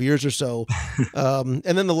 5 years or so. And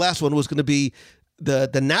then the last one was going to be the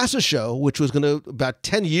NASA show, which was going to about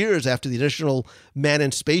 10 years after the initial Man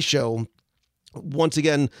in Space show. Once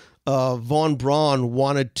again, Von Braun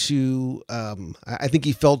wanted to, I think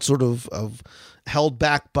he felt sort of held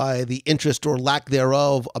back by the interest or lack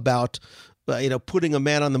thereof about, putting a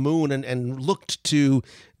man on the moon, and looked to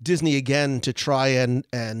Disney again to try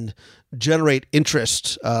and generate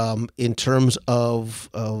interest in terms of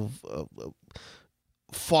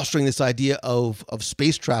fostering this idea of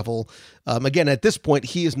space travel. Again, at this point,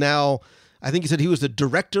 he is now, I think he said he was the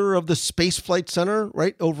director of the Space Flight Center,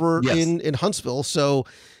 right, over in Huntsville. So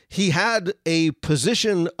he had a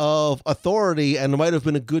position of authority, and it might have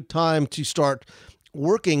been a good time to start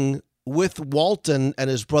working with Walt and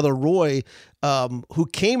his brother Roy, who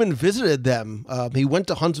came and visited them. He went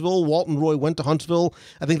to Huntsville. Walt and Roy went to Huntsville.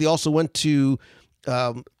 I think they also went to,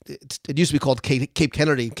 it used to be called Cape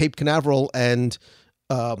Canaveral, and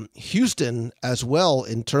Houston as well,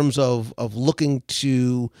 in terms of looking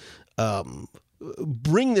to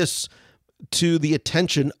bring this to the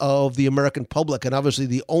attention of the American public. And obviously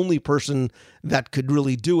the only person that could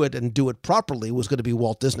really do it and do it properly was going to be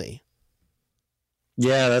Walt Disney.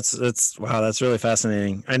 Yeah, that's wow, that's really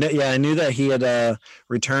fascinating. I knew that he had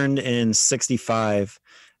returned in '65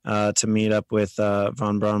 to meet up with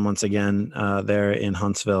Von Braun once again there in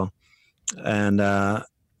Huntsville, and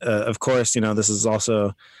of course, this is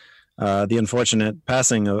also the unfortunate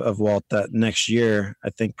passing of Walt that next year. I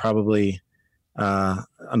think probably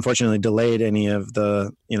unfortunately delayed any of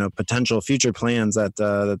the potential future plans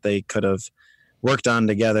that they could have worked on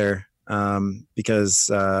together, because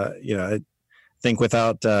I think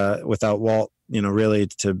without Walt, really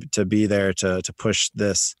to be there to push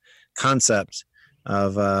this concept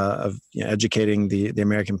of educating the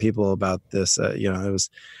American people about this, it was,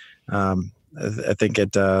 I think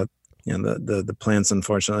it, the plans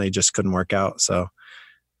unfortunately just couldn't work out. So,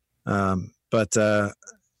 but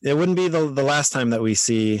it wouldn't be the last time that we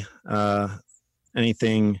see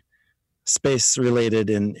anything space related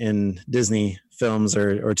in Disney films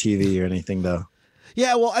or TV or anything, though.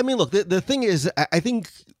 Yeah, well, I mean, look, the thing is, I think,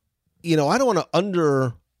 I don't want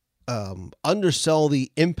to undersell the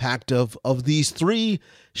impact of these three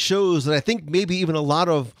shows that I think maybe even a lot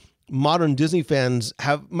of modern Disney fans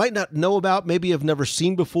might not know about, maybe have never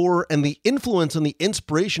seen before, and the influence and the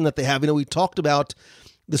inspiration that they have. We talked about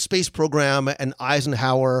the space program and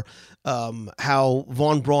Eisenhower, how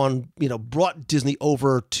Von Braun, brought Disney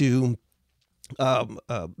over to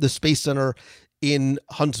the Space Center in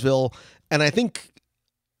Huntsville, and I think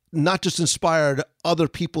not just inspired other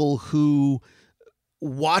people who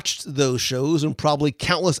watched those shows, and probably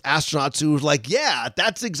countless astronauts who were like, yeah,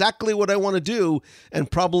 that's exactly what I want to do,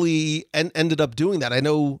 and probably ended up doing that. I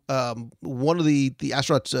know one of the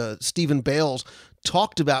astronauts, Stephen Bales,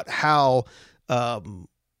 talked about how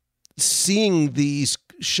seeing these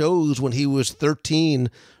shows when he was 13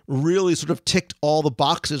 really sort of ticked all the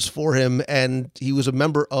boxes for him, and he was a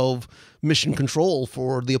member of Mission Control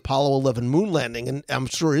for the Apollo 11 moon landing, and I'm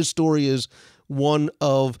sure his story is one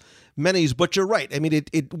of many. But you're right. I mean,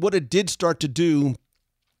 what it did start to do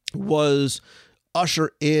was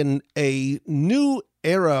usher in a new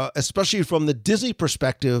era, especially from the Disney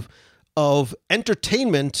perspective, of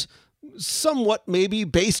entertainment, somewhat maybe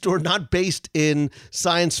based or not based in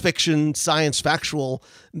science fiction, science factual,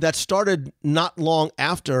 that started not long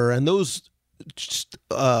after. And those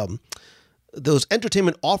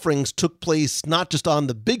entertainment offerings took place not just on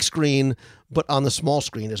the big screen, but on the small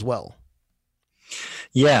screen as well.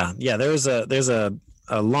 Yeah. There's a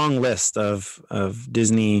long list of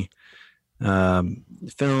Disney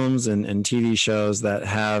films and TV shows that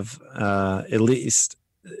have at least,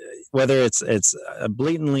 whether it's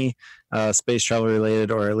blatantly space travel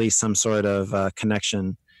related or at least some sort of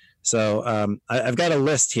connection. So I've got a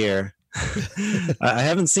list here. I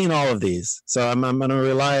haven't seen all of these, so I'm going to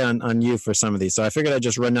rely on you for some of these. So I figured I'd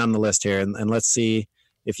just run down the list here, and let's see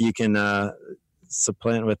if you can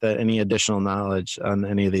supplant with any additional knowledge on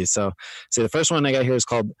any of these. So the first one I got here is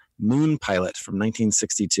called Moon Pilot from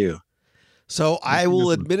 1962. So I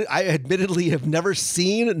will admit it, I admittedly have never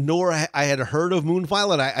seen, nor I had heard of Moon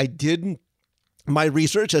Pilot. I did my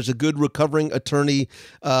research, as a good recovering attorney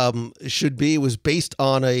should be, was based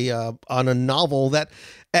on a novel that,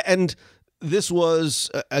 and this was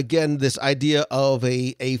again this idea of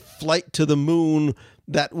a flight to the moon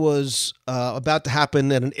that was about to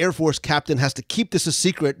happen, and an Air Force captain has to keep this a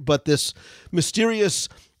secret, but this mysterious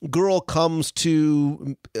girl comes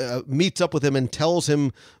to meets up with him and tells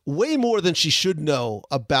him way more than she should know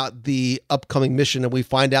about the upcoming mission, and we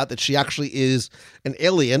find out that she actually is an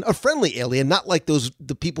alien, a friendly alien, not like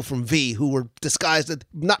the people from V who were disguised as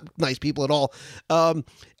not nice people at all,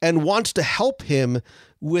 and wants to help him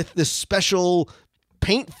with this special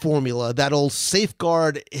paint formula that'll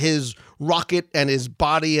safeguard his rocket and his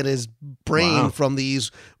body and his brain from these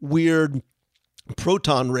weird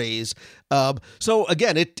proton rays. So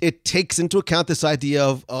again, it takes into account this idea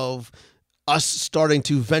of us starting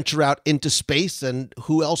to venture out into space and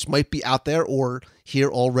who else might be out there or here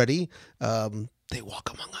already. They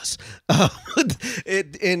walk among us.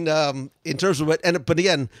 In terms of it, but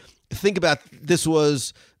again, think about this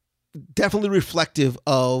was definitely reflective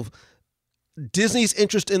of Disney's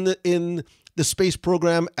interest in the space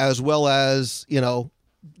program, as well as, you know,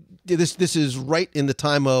 this is right in the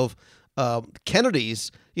time of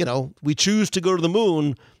Kennedy's, you know, we choose to go to the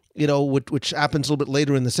moon, you know, which happens a little bit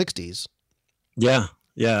later in the 60s. Yeah,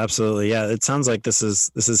 absolutely. Yeah, it sounds like this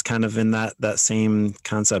is kind of in that same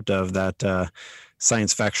concept of that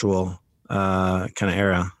science factual kind of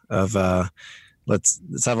era of let's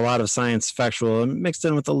have a lot of science factual mixed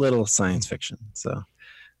in with a little science fiction. So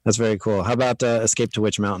that's very cool. How about Escape to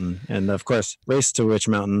Witch Mountain? And of course, Race to Witch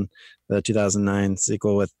Mountain, the 2009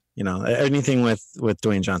 sequel with, you know, anything with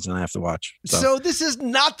Dwayne Johnson I have to watch. So this is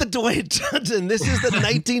not the Dwayne Johnson. This is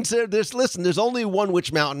the listen, there's only one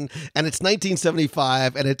Witch Mountain, and it's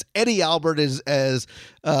 1975, and it's Eddie Albert as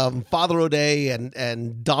Father O'Day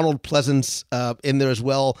and Donald Pleasance in there as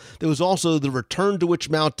well. There was also the Return to Witch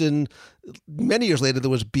Mountain. Many years later, there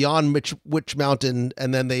was Beyond Witch Mountain,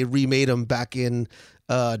 and then they remade them back in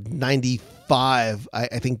 95. I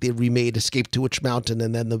think they remade Escape to Witch Mountain,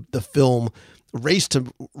 and then the film Race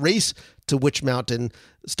to Witch Mountain,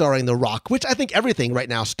 starring The Rock, which I think everything right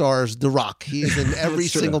now stars The Rock. He's in every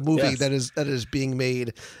single movie that is being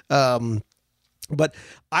made. But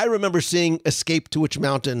I remember seeing Escape to Witch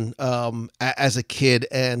Mountain as a kid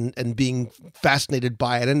and being fascinated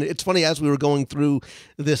by it. And it's funny, as we were going through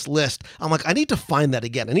this list, I'm like, I need to find that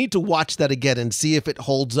again. I need to watch that again and see if it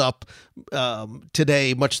holds up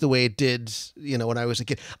today, much the way it did, you know, when I was a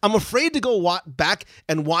kid. I'm afraid to go back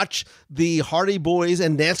and watch the Hardy Boys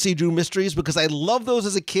and Nancy Drew Mysteries, because I love those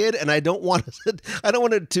as a kid, and I don't want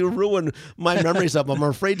it to ruin my memories of them. I'm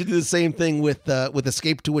afraid to do the same thing with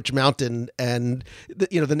Escape to Witch Mountain. And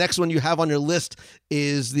the next one you have on your list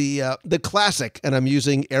is the classic, and I'm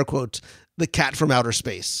using air quotes, The Cat from Outer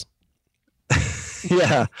Space.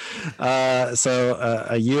 Yeah. So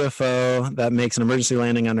a UFO that makes an emergency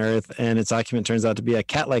landing on Earth, and its occupant turns out to be a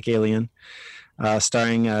cat-like alien,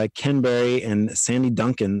 starring Ken Berry and Sandy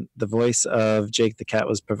Duncan. The voice of Jake the Cat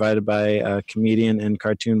was provided by comedian and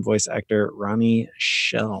cartoon voice actor Ronnie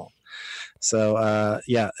Shell. So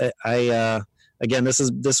again, this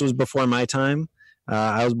was before my time.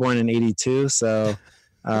 I was born in '82, so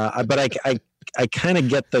but I kind of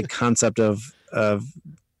get the concept of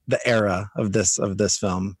the era of this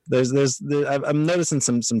film. I'm noticing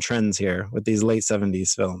some trends here with these late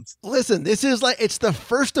 '70s films. Listen, this is like, it's the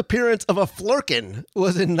first appearance of a Flurkin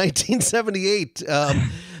was in 1978.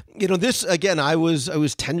 This again, I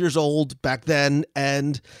was 10 years old back then,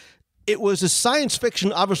 and it was a science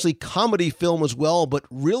fiction, obviously comedy film as well, but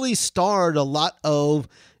really starred a lot of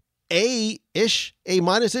A-ish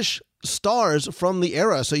stars from the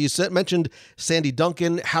era. So you mentioned Sandy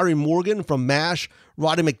Duncan, Harry Morgan from MASH,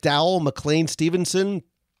 Roddy McDowall, McLean Stevenson,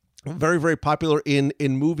 very, very popular in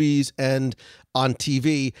movies and on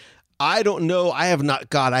TV. I don't know. I have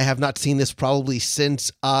not seen this probably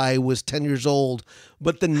since I was 10 years old.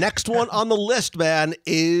 But the next one on the list, man,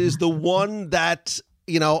 is the one that,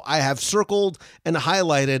 I have circled and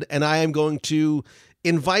highlighted, and I am going to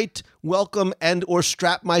invite, welcome, and or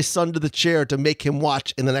strap my son to the chair to make him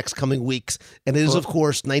watch in the next coming weeks. And it is, of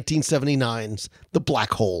course, 1979's The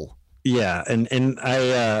Black Hole. Yeah, and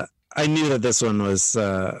I knew that this one was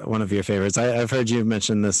one of your favorites. I've heard you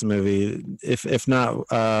mention this movie, if not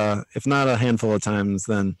a handful of times,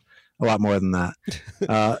 then a lot more than that.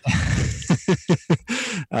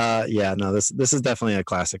 This is definitely a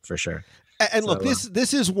classic for sure. And look,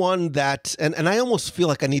 this is one that, and I almost feel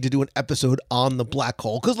like I need to do an episode on The Black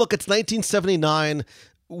Hole, because look, it's 1979.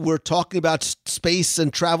 We're talking about space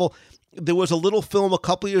and travel. There was a little film a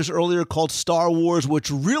couple years earlier called Star Wars, which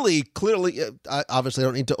really clearly, obviously I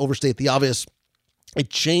don't need to overstate the obvious, it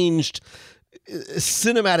changed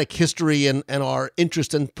cinematic history and our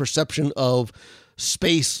interest and perception of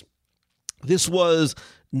space. This was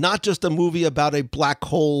not just a movie about a black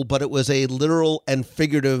hole, but it was a literal and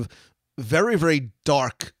figurative, very, very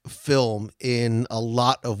dark film in a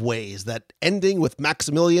lot of ways. That ending with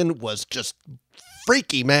Maximilian was just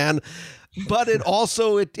freaky, man. But it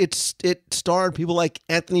also, it starred people like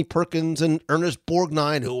Anthony Perkins and Ernest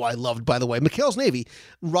Borgnine, who I loved, by the way, McHale's Navy,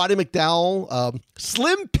 Roddy McDowell.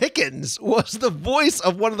 Slim Pickens was the voice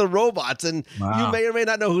of one of the robots. And you may or may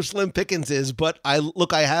not know who Slim Pickens is, but I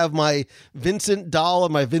have my Vincent doll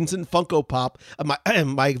and my Vincent Funko Pop,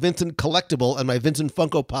 my Vincent collectible and my Vincent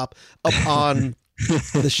Funko Pop up on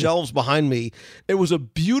the shelves behind me. It was a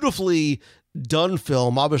beautifully done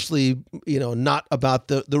film, obviously, not about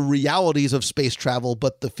the realities of space travel,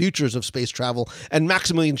 but the futures of space travel. And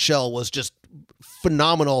Maximilian Schell was just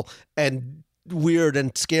phenomenal and weird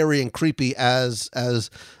and scary and creepy as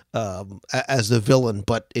the villain.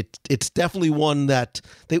 But it's definitely one that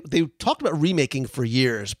they talked about remaking for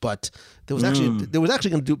years, but there was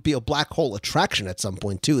actually going to be a black hole attraction at some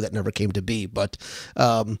point too that never came to be. But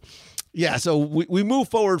yeah, so we move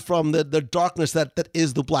forward from the darkness that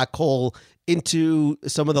is the black hole into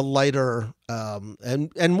some of the lighter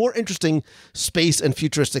and more interesting space and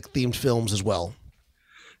futuristic themed films as well.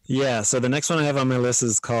 Yeah, so the next one I have on my list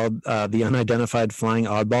is called The Unidentified Flying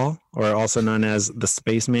Oddball, or also known as The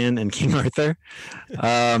Spaceman and King Arthur.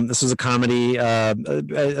 This was a comedy.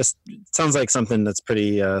 It sounds like something that's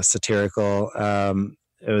pretty satirical.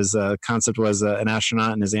 Concept was an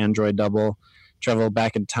astronaut and his android double travel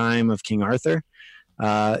back in time of King Arthur.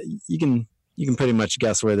 You can pretty much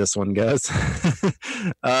guess where this one goes.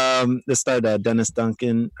 This starred Dennis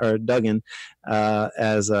Duggan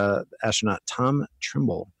as astronaut Tom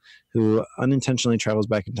Trimble, who unintentionally travels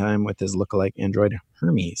back in time with his lookalike android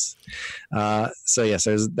Hermes. So yes,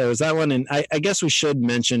 there was that one, and I guess we should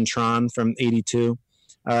mention Tron from '82.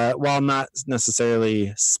 While not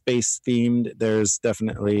necessarily space themed, there's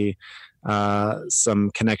definitely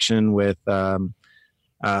some connection with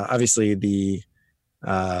obviously the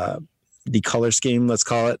color scheme, let's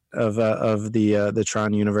call it, of the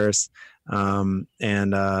Tron universe. And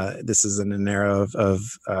this is in an era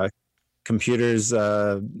of computers.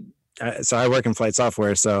 So I work in flight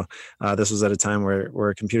software. So this was at a time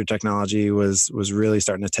where computer technology was really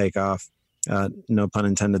starting to take off. No pun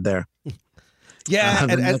intended there. Yeah,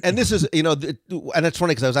 and this is, and it's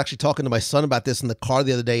funny because I was actually talking to my son about this in the car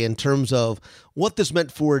the other day in terms of what this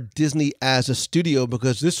meant for Disney as a studio,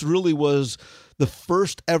 because this really was the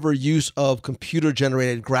first ever use of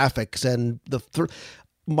computer-generated graphics. And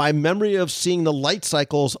my memory of seeing the light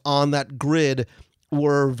cycles on that grid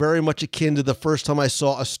were very much akin to the first time I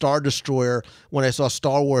saw a Star Destroyer when I saw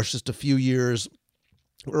Star Wars just a few years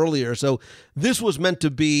earlier. So this was meant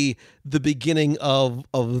to be the beginning of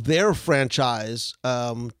their franchise,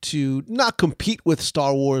 to not compete with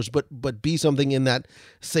Star Wars, but be something in that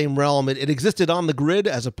same realm. It existed on the grid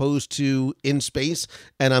as opposed to in space,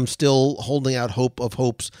 and I'm still holding out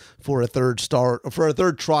hopes for a third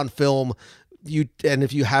Tron film. And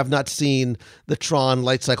if you have not seen the Tron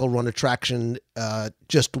Light Cycle Run attraction,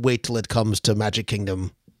 just wait till it comes to Magic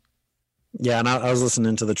Kingdom. Yeah, and I was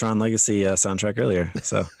listening to the Tron Legacy soundtrack earlier.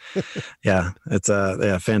 So, yeah, it's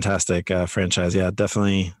a fantastic franchise. Yeah,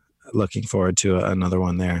 definitely looking forward to another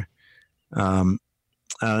one there. The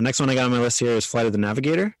next one I got on my list here is Flight of the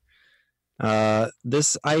Navigator.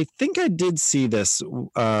 This, I think I did see this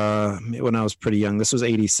when I was pretty young. This was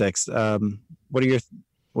 '86. What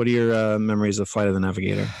are your memories of Flight of the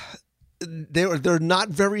Navigator? They're not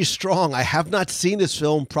very strong. I have not seen this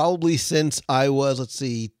film probably since I was,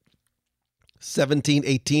 17,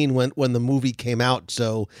 18 when the movie came out.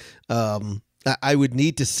 So I would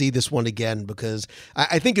need to see this one again, because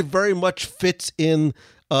I think it very much fits in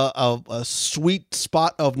a sweet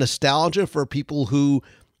spot of nostalgia for people who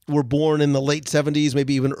were born in the late 70s,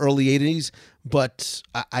 maybe even early 80s. But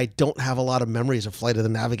I don't have a lot of memories of Flight of the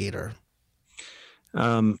Navigator.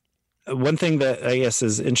 One thing that I guess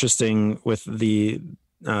is interesting with the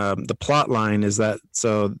plot line is that,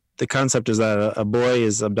 so the concept is that a boy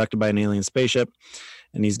is abducted by an alien spaceship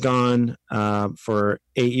and he's gone for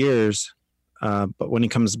 8 years. But when he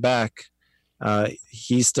comes back,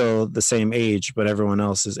 he's still the same age, but everyone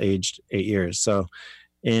else is aged 8 years. So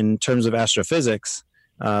in terms of astrophysics,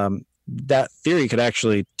 that theory could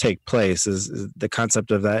actually take place, is the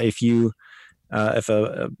concept of that. If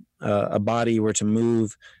a body were to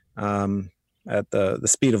move at the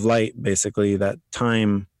speed of light, basically, that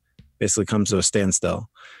time basically comes to a standstill.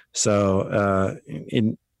 So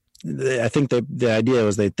I think the idea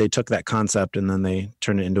was they took that concept and then they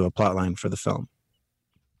turned it into a plot line for the film.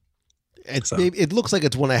 It looks like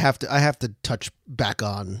it's one I have to touch back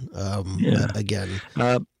on again.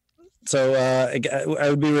 So I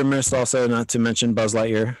would be remiss also not to mention Buzz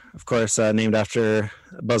Lightyear, of course, named after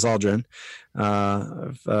Buzz Aldrin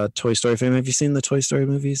of Toy Story fame. Have you seen the Toy Story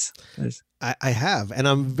movies, guys? I have, and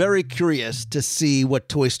I'm very curious to see what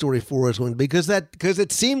Toy Story 4 is going to be, because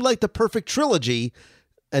it seemed like the perfect trilogy,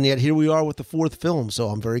 and yet here we are with the fourth film. So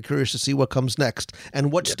I'm very curious to see what comes next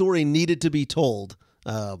and what story needed to be told.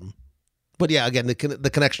 But yeah, again, the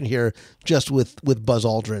connection here just with Buzz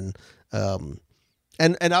Aldrin.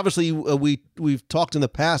 And obviously we've talked in the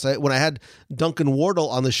past. When I had Duncan Wardle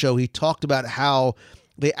on the show, he talked about how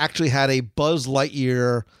they actually had a Buzz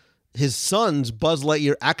Lightyear, his son's Buzz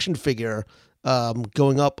Lightyear action figure,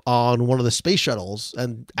 going up on one of the space shuttles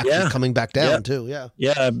and actually coming back down too. Yeah,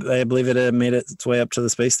 I believe it made its way up to the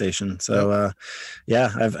space station. So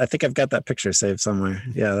I think I've got that picture saved somewhere.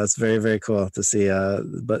 Yeah, that's very, very cool to see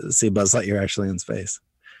Buzz Lightyear actually in space.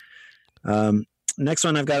 Next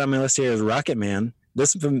one I've got on my list here is Rocket Man.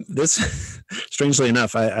 This strangely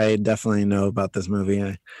enough, I definitely know about this movie.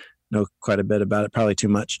 I know quite a bit about it, probably too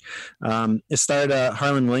much. It starred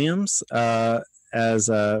Harlan Williams as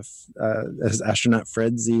astronaut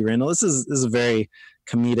Fred Z. Randall. This is a very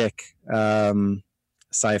comedic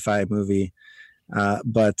sci-fi movie,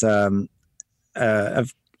 but I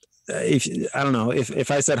don't know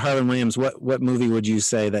if I said Harlan Williams, what movie would you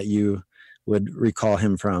say that you would recall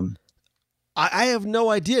him from? I have no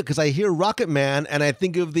idea, because I hear Rocket Man and I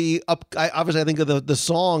think of I think of the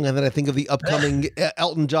song, and then I think of the upcoming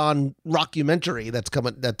Elton John rockumentary that's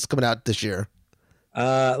coming out this year.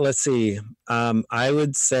 Let's see. I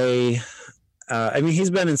would say,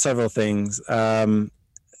 he's been in several things. One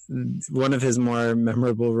of his more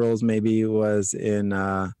memorable roles maybe was in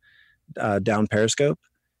Down Periscope.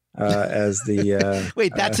 As the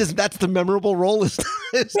wait, that's the memorable role is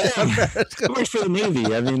it works for the movie.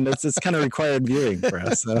 It's kind of required viewing for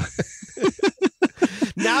us. So.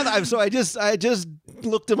 Now that I just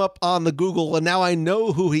looked him up on the Google, and now I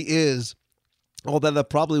know who he is. Although that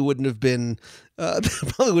probably wouldn't have been,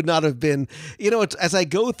 probably would not have been. As I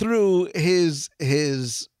go through his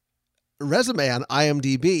resume on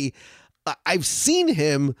IMDb, I've seen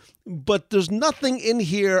him, but there's nothing in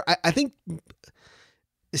here. I think,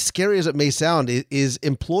 as scary as it may sound, is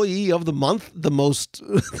Employee of the Month the most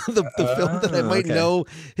the film that I might know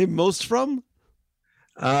him most from?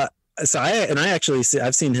 I've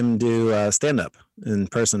seen him do stand up in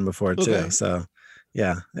person before too. Okay. So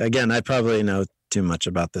yeah, again, I probably know too much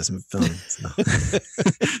about this film. So.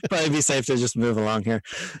 Probably be safe to just move along here.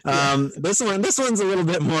 This one's a little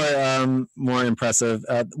bit more impressive.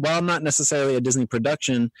 While not necessarily a Disney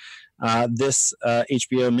production, this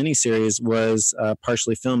HBO miniseries was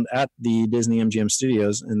partially filmed at the Disney MGM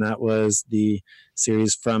Studios, and that was the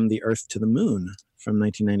series From the Earth to the Moon from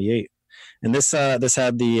 1998. And this had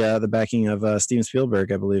the backing of Steven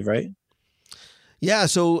Spielberg, I believe, right? Yeah.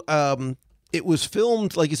 So it was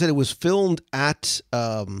filmed, like you said, it was filmed at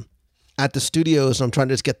the studios. I'm trying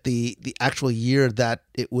to just get the actual year that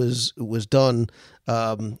it was done.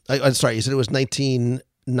 I'm sorry, you said it was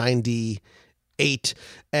 1998.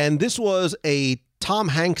 And this was a Tom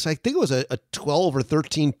Hanks, I think it was a 12 or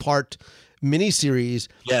 13 part miniseries.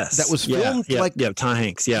 Yes, that was filmed Tom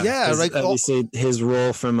Hanks. Obviously his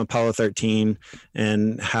role from Apollo 13,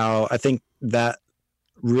 and how I think that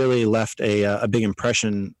really left a big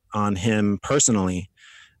impression on him personally.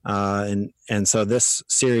 And so this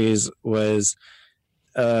series was,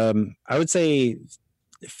 I would say,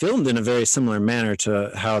 filmed in a very similar manner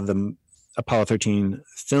to how the Apollo 13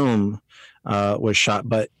 film was shot,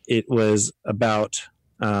 but it was about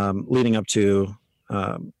leading up to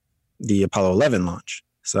the Apollo 11 launch.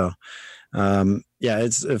 So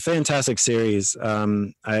it's a fantastic series.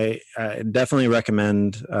 I definitely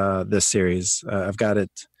recommend this series. I've got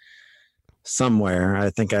it somewhere. I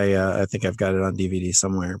think I've got it on DVD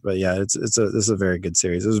somewhere. But yeah, this is a very good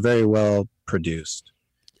series. It was very well produced.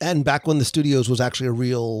 And back when the studios was actually a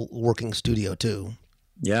real working studio too.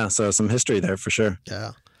 Yeah, so some history there for sure.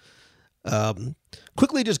 Yeah.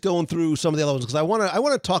 Quickly just going through some of the other ones, because I want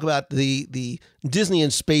to talk about the Disney in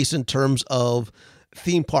space in terms of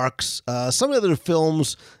theme parks. Some of the other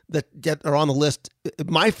films that are on the list.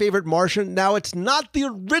 My Favorite Martian. Now, it's not the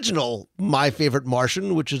original My Favorite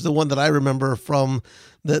Martian, which is the one that I remember from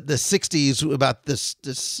the 60s about this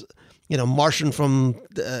Martian from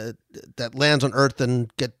that lands on Earth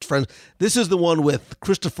and get friends. This is the one with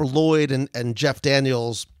Christopher Lloyd and Jeff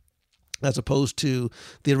Daniels, as opposed to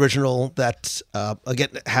the original that again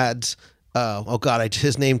had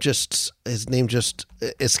his name just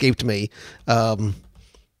escaped me. I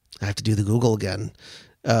have to do the Google again.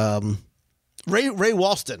 Ray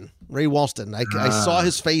Walston. Ray Walston. I saw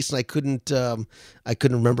his face and I couldn't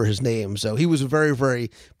remember his name. So he was a very,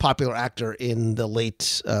 very popular actor in the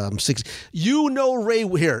late 60s. You know Ray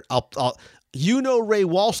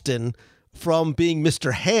Walston from being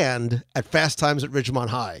Mr. Hand at Fast Times at Ridgemont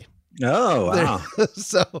High. Oh, wow.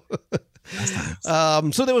 So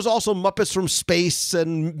there was also Muppets from Space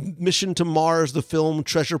and Mission to Mars, the film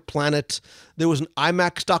Treasure Planet. There was an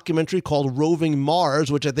IMAX documentary called Roving Mars,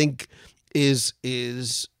 which I think is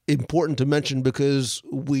important to mention because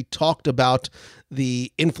we talked about the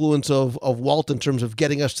influence of Walt in terms of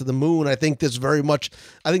getting us to the moon. I think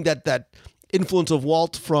that influence of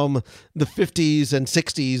Walt from the 50s and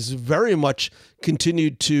 60s very much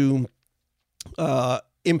continued to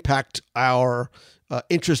impact our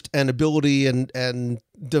interest and ability and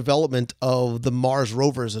development of the Mars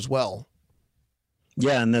rovers as well.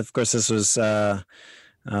 Yeah, and of course this was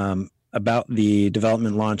about the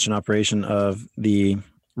development, launch, and operation of the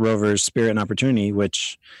rover's Spirit and Opportunity,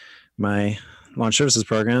 which my launch services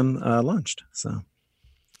program launched. So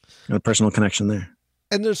a personal connection there.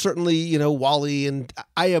 And there's certainly, Wally, and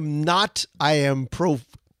I am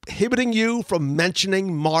prohibiting you from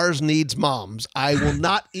mentioning Mars Needs Moms. I will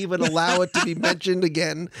not even allow it to be mentioned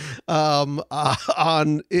again in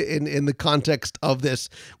the context of this.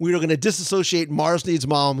 We are going to disassociate Mars Needs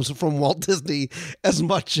Moms from Walt Disney as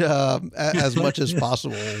much as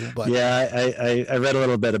possible. But yeah, I read a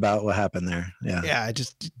little bit about what happened there. Yeah.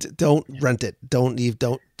 Just don't rent it. Don't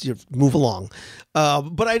move along.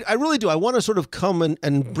 But I really do. I want to sort of come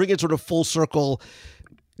and bring it sort of full circle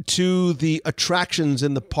to the attractions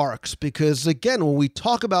in the parks, because again, when we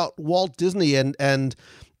talk about Walt Disney and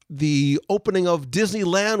the opening of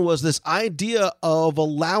Disneyland was this idea of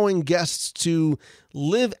allowing guests to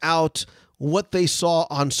live out what they saw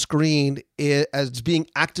on screen as being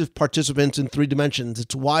active participants in 3 dimensions.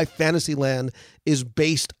 It's why Fantasyland is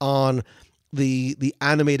based on the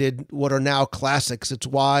animated, what are now classics. It's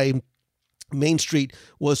why Main Street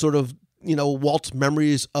was sort of, Walt's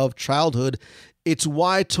memories of childhood. It's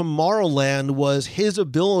why Tomorrowland was his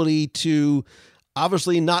ability to,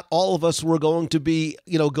 obviously not all of us were going to be,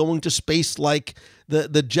 going to space like the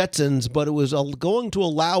Jetsons, but it was going to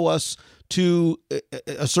allow us to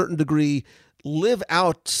a certain degree live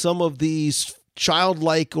out some of these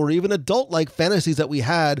childlike or even adult-like fantasies that we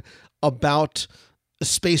had about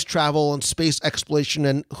space travel and space exploration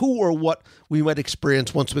and who or what we might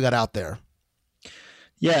experience once we got out there.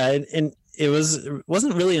 Yeah, and it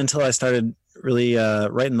wasn't really until I started really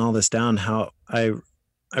writing all this down how I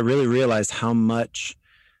really realized how much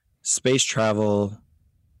space travel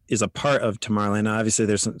is a part of Tomorrowland. Now, obviously,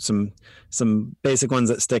 there's some basic ones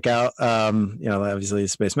that stick out. Obviously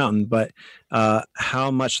Space Mountain, but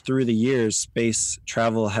how much through the years space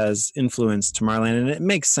travel has influenced Tomorrowland, and it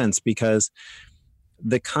makes sense because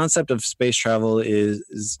the concept of space travel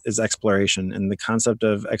is exploration, and the concept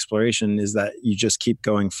of exploration is that you just keep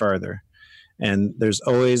going farther. And there's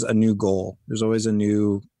always a new goal. There's always a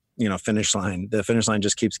new, finish line. The finish line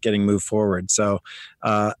just keeps getting moved forward. So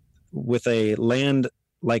with a land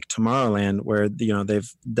like Tomorrowland, where,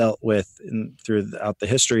 they've dealt with throughout the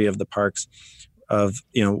history of the parks of,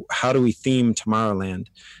 how do we theme Tomorrowland?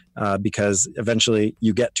 Because eventually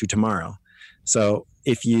you get to tomorrow. So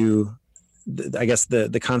I guess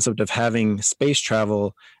the concept of having space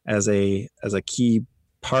travel as a key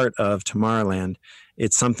part of Tomorrowland,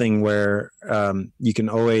 it's something where we're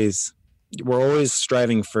always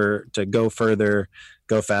striving to go further,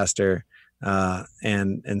 go faster,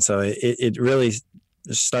 and so it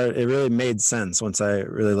really made sense once I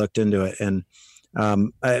really looked into it. And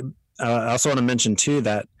I also want to mention too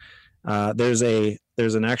that there's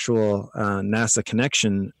an actual NASA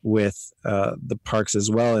connection with the parks as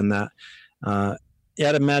well, in that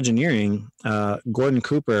at Imagineering, Gordon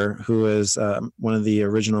Cooper, who is one of the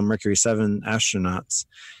original Mercury 7 astronauts,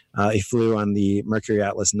 he flew on the Mercury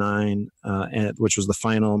Atlas 9, which was the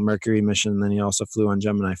final Mercury mission. And then he also flew on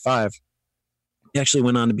Gemini 5. He actually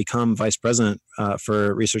went on to become vice president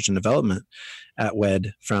for research and development at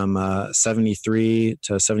WED from 73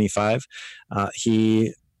 to 75.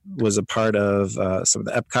 He was a part of some of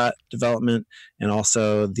the Epcot development and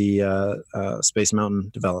also the Space Mountain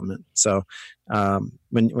development. So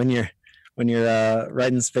when you're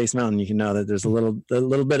riding Space Mountain, you can know that there's a little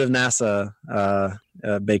bit of NASA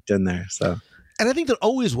baked in there. So. And I think there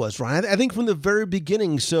always was, Ryan. I think from the very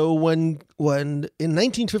beginning. So when in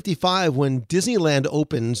 1955, when Disneyland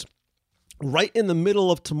opens, right in the middle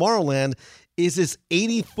of Tomorrowland is this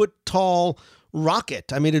 80-foot tall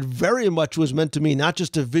rocket. I mean, it very much was meant to me not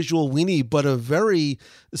just a visual weenie, but a very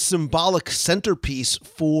symbolic centerpiece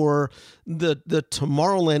for the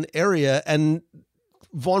Tomorrowland area. And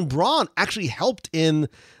Von Braun actually helped in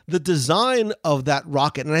the design of that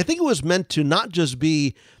rocket. And I think it was meant to not just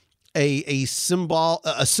be a symbol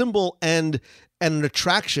and an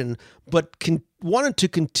attraction, but wanted to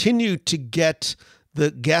continue to get the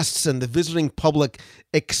guests and the visiting public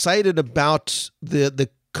excited about the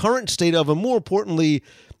current state of, and more importantly,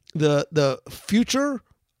 the future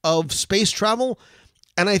of space travel.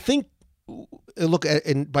 And I think, look,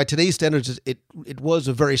 and by today's standards, it was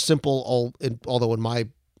a very simple, although in my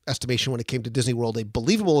estimation, when it came to Disney World, a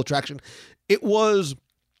believable attraction. It was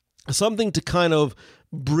something to kind of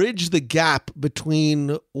bridge the gap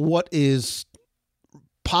between what is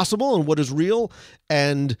possible and what is real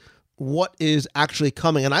and what is actually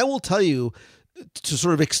coming. And I will tell you, to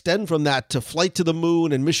sort of extend from that to Flight to the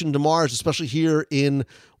Moon and Mission to Mars, especially here in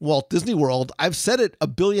Walt Disney World, I've said it a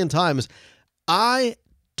billion times, I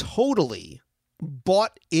totally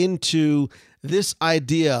bought into this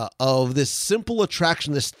idea of this simple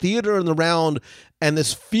attraction, this theater in the round, and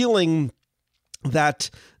this feeling that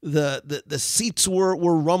the seats were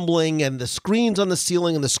rumbling and the screens on the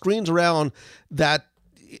ceiling and the screens around that.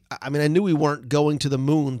 I mean, I knew we weren't going to the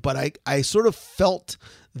moon, but I sort of felt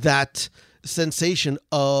that sensation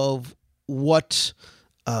of what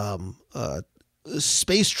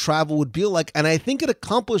space travel would be like. And I think it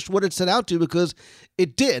accomplished what it set out to, because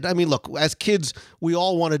it did. I mean, look, as kids, we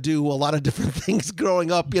all want to do a lot of different things growing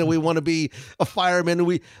up. We want to be a fireman.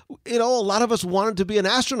 And a lot of us wanted to be an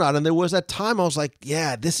astronaut. And there was that time I was like,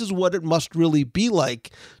 yeah, this is what it must really be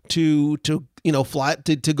like to fly,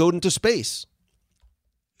 to go into space.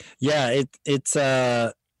 Yeah,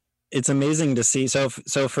 it's amazing to see. So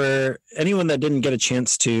for anyone that didn't get a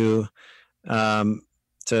chance to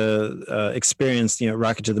experience,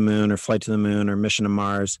 Rocket to the Moon or Flight to the Moon or Mission to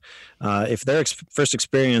Mars, if their first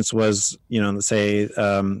experience was, say,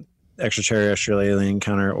 Extraterrestrial Alien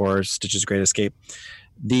Encounter or Stitch's Great Escape,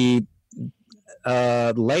 the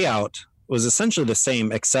layout was essentially the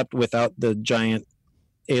same, except without the giant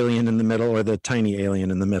alien in the middle or the tiny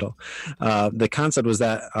alien in the middle. The concept was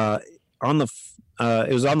that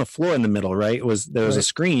it was on the floor in the middle, right? There was a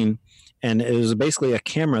screen, and it was basically a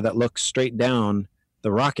camera that looked straight down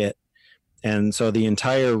the rocket, and so the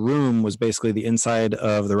entire room was basically the inside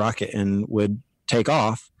of the rocket and would take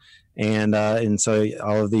off, and so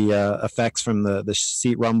all of the effects from the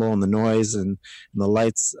seat rumble and the noise and the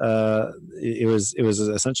lights, it was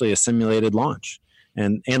essentially a simulated launch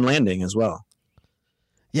and landing as well.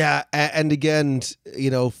 Yeah, and again,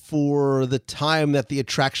 for the time that the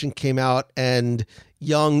attraction came out, and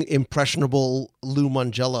young, impressionable Lou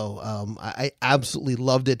Mongello, I absolutely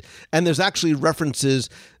loved it. And there's actually references.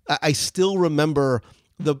 I still remember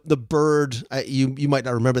the bird. You might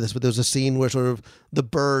not remember this, but there's a scene where sort of the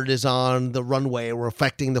bird is on the runway or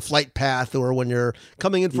affecting the flight path, or when you're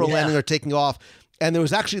coming in for a landing or taking off. And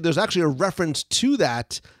there's actually a reference to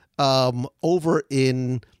that over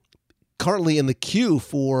currently in the queue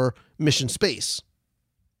for Mission Space.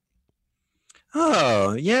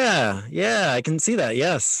 Oh, yeah, I can see that.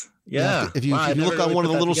 Yes, yeah. If you look on one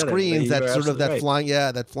of the little screens, that sort of that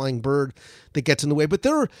flying bird that gets in the way. But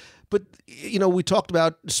we talked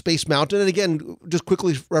about Space Mountain, and again, just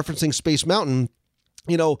quickly referencing Space Mountain,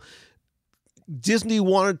 Disney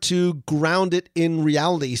wanted to ground it in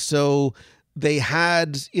reality, so they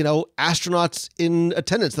had, astronauts in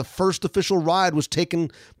attendance. The first official ride was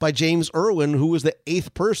taken by James Irwin, who was the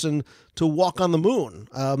 8th person to walk on the moon.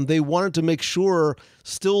 They wanted to make sure,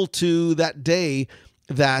 still to that day,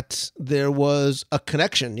 that there was a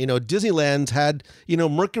connection. Disneyland had,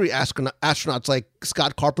 Mercury astronauts like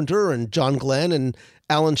Scott Carpenter and John Glenn and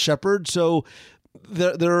Alan Shepard. So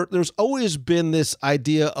there's always been this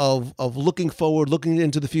idea of looking forward, looking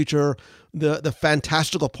into the future, the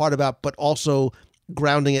fantastical part about, but also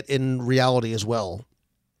grounding it in reality as well.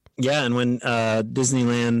 Yeah, and when the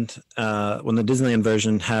Disneyland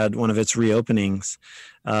version had one of its reopenings,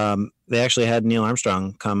 they actually had Neil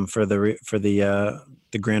Armstrong come for the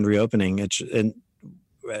grand reopening.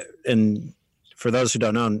 And for those who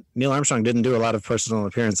don't know, Neil Armstrong didn't do a lot of personal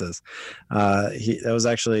appearances. That was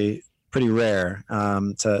actually pretty rare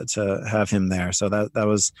to have him there. So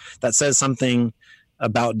that says something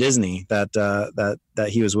about Disney that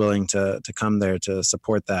he was willing to come there to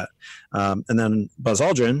support that. And then Buzz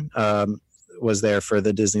Aldrin was there for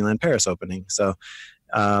the Disneyland Paris opening. So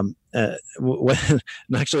actually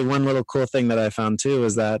one little cool thing that I found too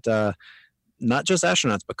is that not just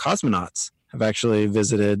astronauts, but cosmonauts have actually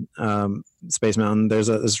visited Space Mountain. There's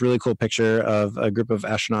this really cool picture of a group of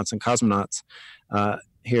astronauts and cosmonauts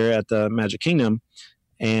here at the Magic Kingdom.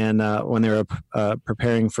 And when they were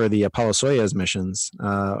preparing for the Apollo-Soyuz missions,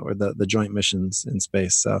 or the joint missions in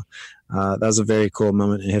space. So that was a very cool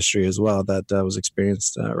moment in history as well that was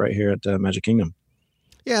experienced right here at Magic Kingdom.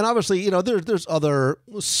 Yeah, and obviously, there's other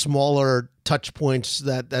smaller touch points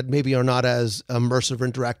that maybe are not as immersive or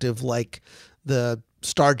interactive, like the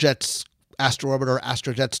Starjets, Astro Orbiter,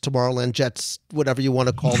 Astrojets, Tomorrowland Jets, whatever you want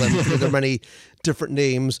to call them. There are many different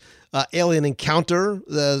names. Alien Encounter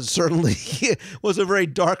certainly was a very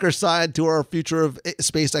darker side to our future of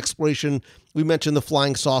space exploration. We mentioned the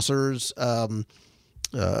flying saucers,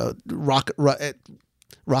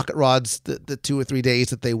 rocket rods, the 2 or 3 days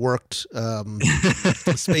that they worked,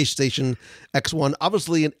 Space Station X1.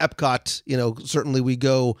 Obviously in Epcot, certainly we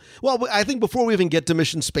go, well, I think before we even get to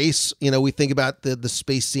Mission Space, we think about the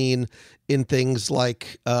space scene in things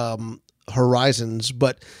like Horizons,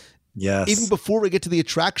 but yes, even before we get to the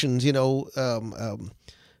attractions, there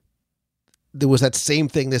was that same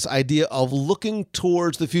thing, this idea of looking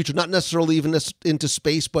towards the future, not necessarily even into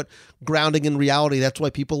space, but grounding in reality. That's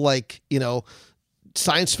why people like,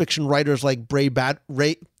 science fiction writers like Ray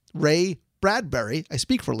Bradbury, I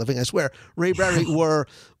speak for a living, I swear, Ray Bradbury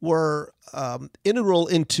were integral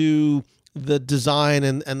into the design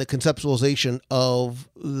and the conceptualization of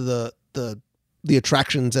the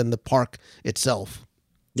attractions and the park itself.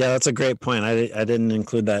 Yeah, that's a great point. I didn't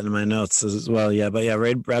include that in my notes as well. Yeah, but yeah,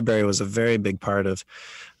 Ray Bradbury was a very big part of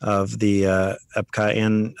the Epcot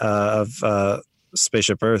and of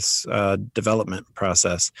Spaceship Earth's development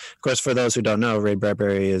process. Of course, for those who don't know, Ray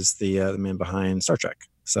Bradbury is the man behind Star Trek.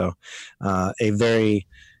 So a very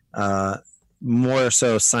more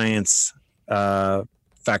so science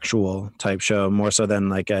factual type show, more so than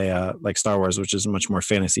like Star Wars, which is much more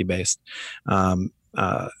fantasy based.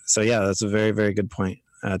 So yeah, that's a very, very good point.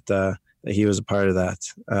 That he was a part of that,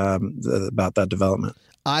 about that development.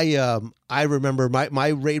 I remember my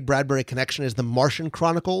Ray Bradbury connection is the Martian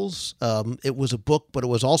Chronicles. It was a book, but it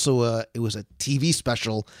was also a TV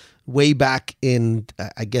special way back in,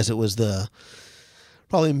 I guess it was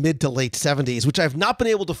probably mid to late 70s, which I've not been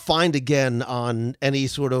able to find again on any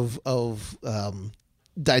sort of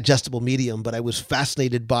digestible medium, but I was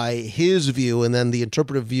fascinated by his view and then the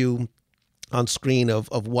interpretive view on screen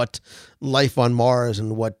of what life on Mars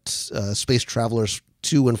and what space travelers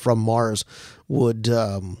to and from Mars would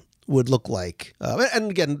look like.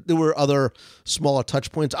 And again, there were other smaller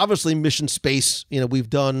touch points. Obviously, Mission Space, we've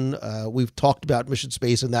talked about Mission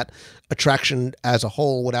Space and that attraction as a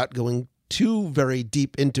whole without going too very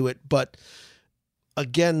deep into it. But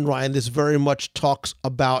again, Ryan, this very much talks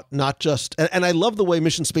about not just, and I love the way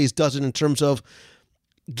Mission Space does it in terms of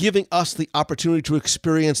giving us the opportunity to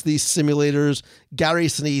experience these simulators. Gary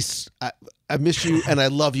Sinise, I miss you and I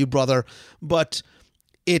love you, brother. But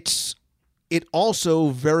it also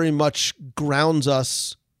very much grounds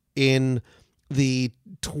us in the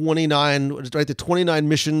 29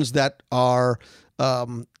 missions that are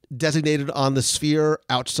designated on the sphere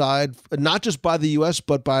outside, not just by the U.S.,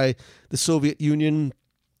 but by the Soviet Union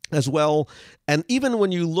as well. And even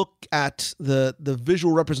when you look at the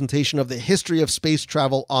visual representation of the history of space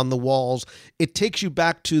travel on the walls, it takes you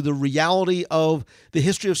back to the reality of the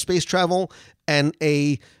history of space travel and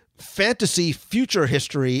a fantasy future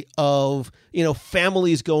history of,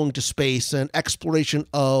 families going to space and exploration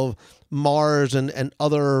of Mars and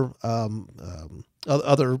other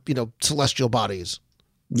celestial bodies.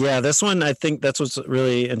 Yeah, this one, I think that's what's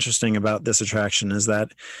really interesting about this attraction is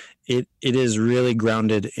that it is really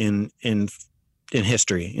grounded in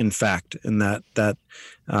history, in fact, in that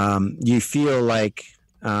you feel like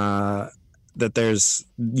that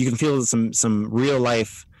you can feel some real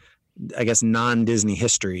life, I guess, non-Disney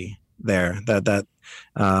history there, that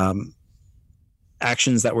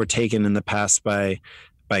actions that were taken in the past by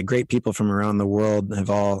great people from around the world have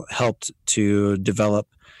all helped to develop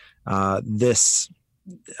this,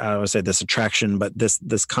 I would say this attraction, but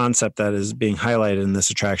this concept that is being highlighted in this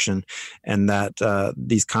attraction, and that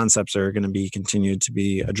these concepts are going to be continued to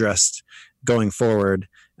be addressed going forward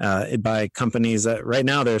by companies. That right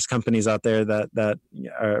now there's companies out there that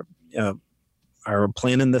are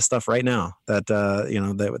planning this stuff right now. That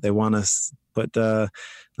they want to put,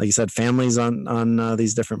 like you said, families on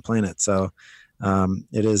these different planets. So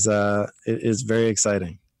it is very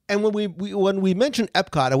exciting. And when we mentioned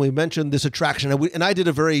Epcot and we mentioned this attraction, and I did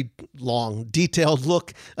a very long, detailed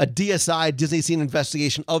look, a DSI, Disney Scene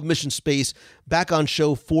Investigation of Mission Space back on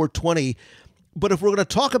show 420. But if we're going to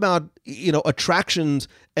talk about, attractions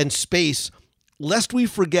and space, lest we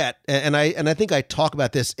forget, and I think I talk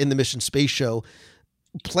about this in the Mission Space Show,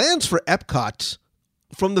 plans for Epcot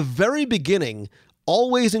from the very beginning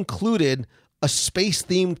always included a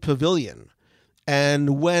space-themed pavilion.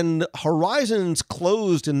 And when Horizons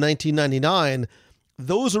closed in 1999,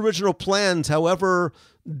 those original plans, however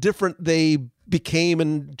different they became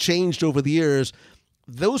and changed over the years,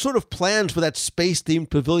 those sort of plans for that space-themed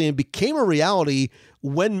pavilion became a reality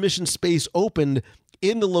when Mission Space opened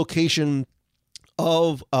in the location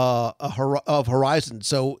of Horizon.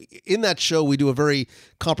 So in that show, we do a very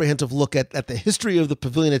comprehensive look at the history of the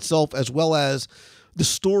pavilion itself, as well as the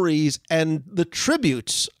stories and the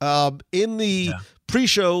tributes in the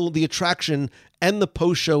pre-show, the attraction, and the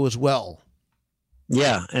post-show as well.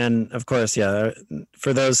 Yeah, and of course,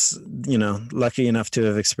 for those, lucky enough to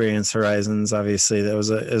have experienced Horizons, obviously that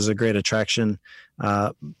was a great attraction.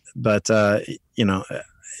 But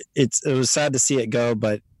it was sad to see it go,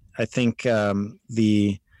 but I think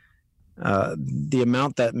the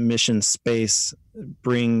amount that Mission Space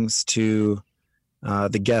brings to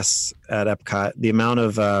the guests at Epcot, the amount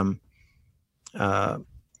of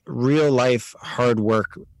real life hard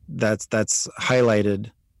work that's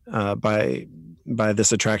highlighted by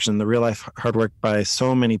this attraction, the real life hard work by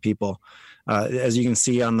so many people, as you can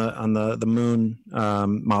see on the moon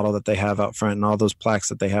model that they have out front, and all those plaques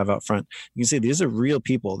that they have out front. You can see these are real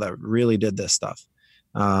people that really did this stuff.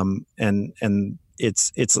 And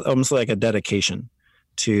it's almost like a dedication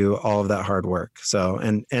to all of that hard work. So,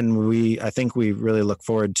 and I think we really look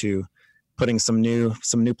forward to putting some new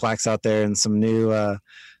plaques out there and some new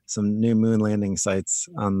moon landing sites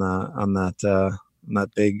on that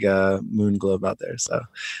big moon globe out there. So,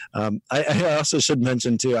 I also should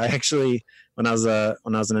mention too, I actually, when I was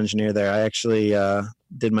an engineer there, I actually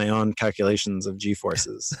did my own calculations of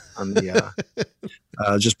G-forces on the,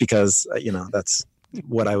 just because, that's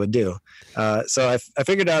what I would do. So I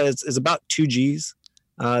figured out it's about 2 Gs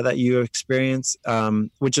that you experience,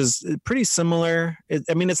 which is pretty similar.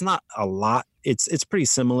 It's not a lot. It's pretty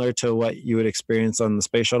similar to what you would experience on the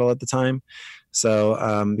space shuttle at the time.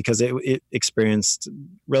 So because it experienced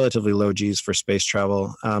relatively low Gs for space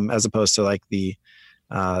travel, as opposed to like the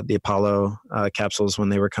Apollo capsules when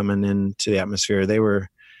they were coming into the atmosphere, they were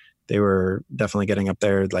definitely getting up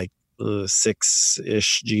there like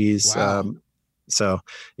 6-ish Gs. Wow. So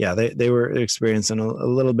yeah, they were experiencing a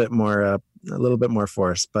little bit more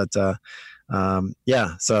force, but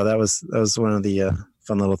yeah. So that was one of the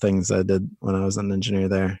fun little things I did when I was an engineer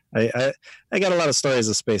there. I got a lot of stories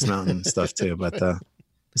of Space Mountain stuff too, but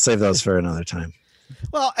save those for another time.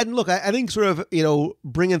 Well, and look, I think sort of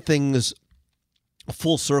bringing things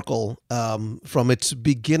full circle from its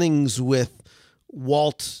beginnings with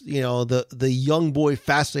Walt, the young boy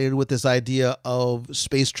fascinated with this idea of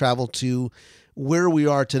space travel, to where we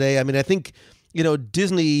are today. I mean, I think,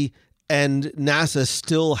 Disney and NASA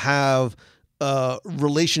still have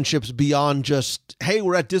relationships beyond just, hey,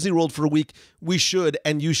 we're at Disney World for a week. We should,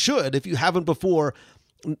 and you should, if you haven't before.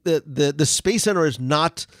 The Space Center is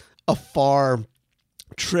not a far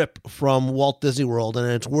trip from Walt Disney World, and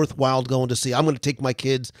it's worthwhile going to see. I'm going to take my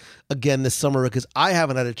kids again this summer because I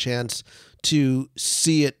haven't had a chance to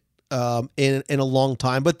see it in a long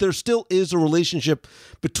time, but there still is a relationship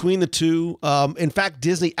between the two. In fact,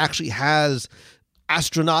 Disney actually has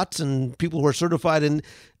astronauts and people who are certified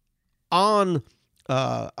on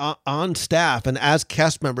staff and as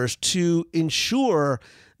cast members to ensure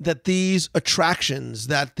that these attractions,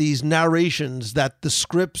 that these narrations, that the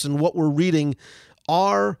scripts and what we're reading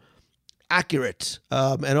are accurate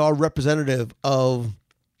and are representative of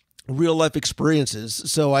real life experiences.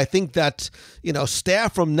 So I think that,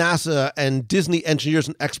 staff from NASA and Disney engineers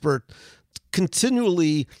and experts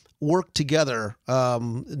continually work together,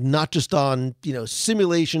 not just on,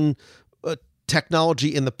 simulation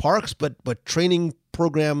technology in the parks, but training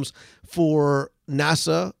programs for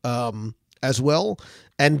NASA as well.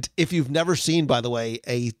 And if you've never seen, by the way,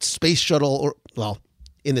 a space shuttle,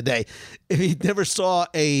 in the day, if you never saw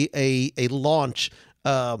a launch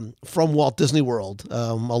from Walt Disney World,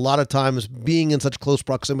 a lot of times being in such close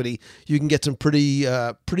proximity, you can get some pretty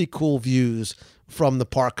cool views from the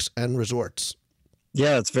parks and resorts.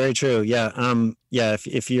 Yeah, it's very true. Yeah.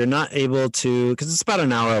 If you're not able to, because it's about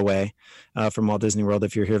an hour away from Walt Disney World,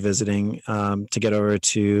 if you're here visiting, to get over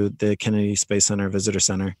to the Kennedy Space Center Visitor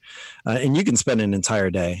Center, and you can spend an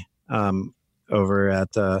entire day over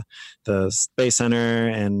at the Space Center,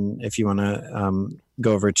 and if you want to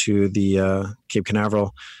go over to the Cape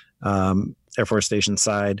Canaveral Air Force Station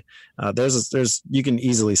side, there's you can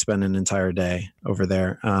easily spend an entire day over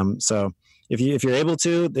there. So if you're able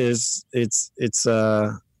to,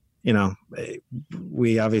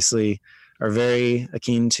 we obviously very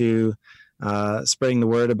keen to spreading the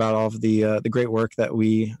word about all of the great work that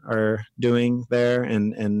we are doing there,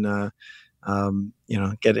 and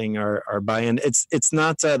getting our buy-in. It's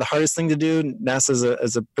not the hardest thing to do. NASA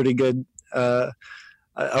is a pretty good.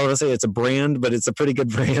 I want to say it's a brand, but it's a pretty good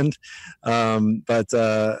brand. I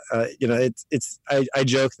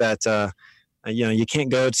joke that you can't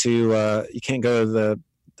go to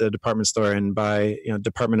the department store and buy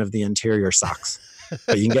Department of the Interior socks,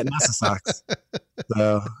 but you can get NASA socks.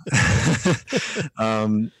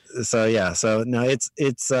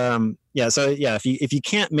 If you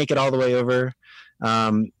can't make it all the way over,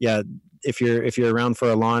 if you're around for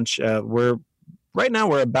a launch, we're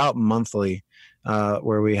about monthly.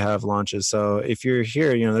 Where we have launches. So if you're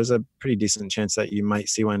here, there's a pretty decent chance that you might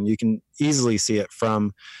see one. You can easily see it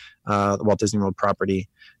from the Walt Disney World property,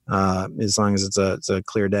 as long as it's a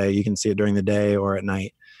clear day. You can see it during the day or at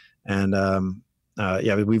night. And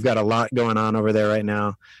we've got a lot going on over there right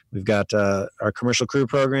now. We've got our commercial crew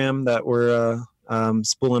program that we're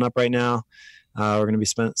spooling up right now. We're going to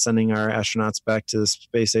be sending our astronauts back to the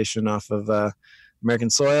space station off of American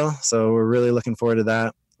soil. So we're really looking forward to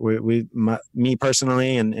that. Me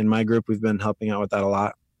personally and my group, we've been helping out with that a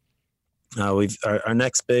lot. Our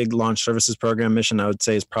next big launch services program mission, I would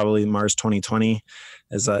say, is probably Mars 2020.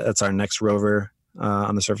 That's our next rover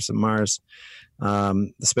on the surface of Mars.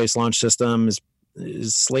 The Space Launch System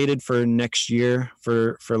is slated for next year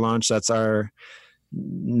for launch. That's our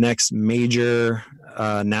next major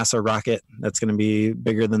NASA rocket. That's going to be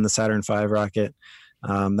bigger than the Saturn V rocket.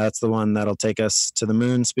 That's the one that'll take us to the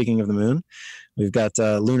moon. Speaking of the moon, we've got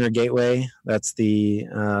Lunar Gateway. That's the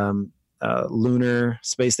lunar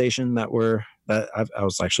space station that I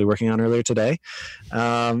was actually working on earlier today.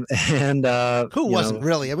 Who wasn't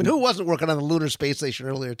really? I mean, who wasn't working on the lunar space station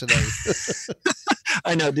earlier today?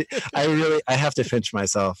 I know. I have to pinch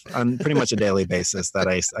myself on pretty much a daily basis that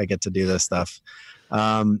I get to do this stuff.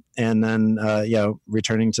 And then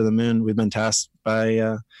returning to the moon. We've been tasked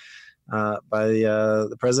by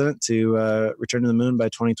the president to return to the moon by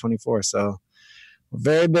 2024. So we're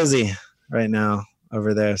very busy right now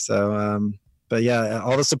over there. So,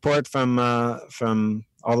 all the support from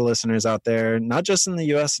all the listeners out there, not just in the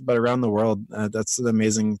U.S. but around the world. That's the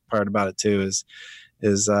amazing part about it too. Is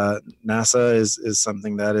NASA is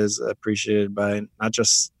something that is appreciated by not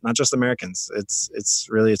just Americans. It's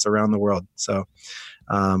around the world. So.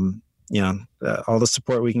 All the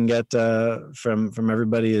support we can get from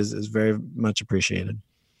everybody is very much appreciated.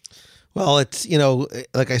 Well, it's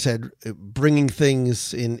like I said, bringing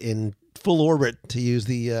things in full orbit, to use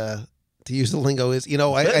the lingo, is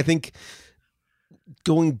I think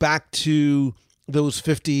going back to those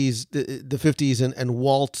 50s, the 50s, and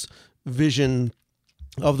Walt's vision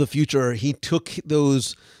of the future. He took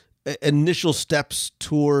those initial steps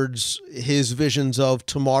towards his visions of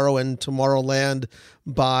tomorrow and Tomorrowland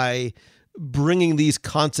by bringing these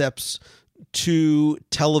concepts to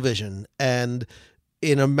television, and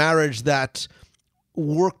in a marriage that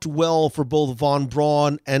worked well for both Von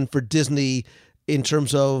Braun and for Disney in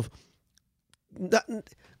terms of, I don't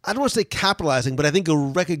want to say capitalizing, but I think a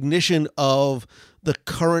recognition of the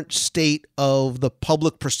current state of the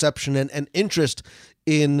public perception and interest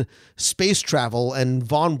in space travel, and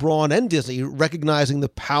Von Braun and Disney recognizing the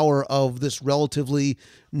power of this relatively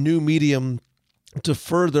new medium to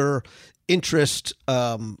further interest,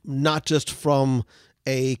 not just from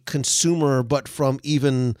a consumer, but from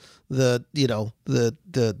even the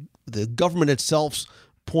government itself's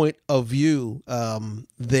point of view.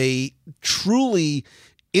 They truly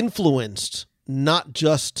influenced not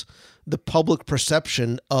just the public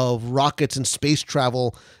perception of rockets and space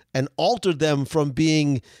travel, and altered them from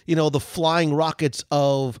being, the flying rockets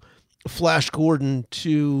of Flash Gordon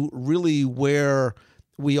to really where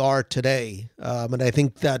we are today. And I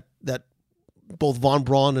think that both Von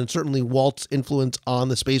Braun and certainly Walt's influence on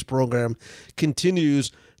the space program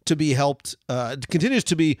continues to be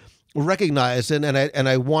recognized. And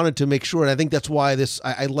I wanted to make sure, and I think that's why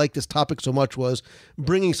I like this topic so much, was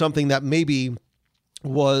bringing something that maybe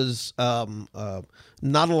was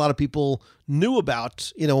not a lot of people knew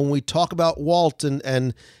about. When we talk about Walt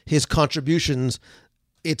and his contributions,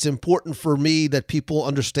 it's important for me that people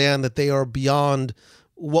understand that they are beyond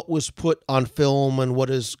what was put on film and what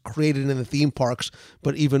is created in the theme parks,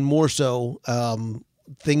 but even more so,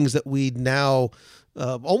 things that we now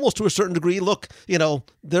almost to a certain degree look. They're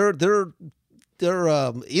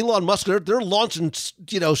Elon Musk. They're launching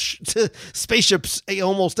spaceships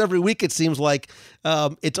almost every week. It seems like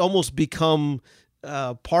it's almost become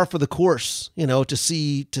par for the course, to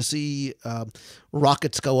see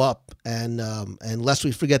rockets go up, and lest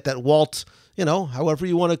we forget that Walt, however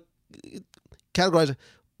you want to categorize it,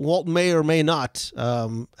 Walt may or may not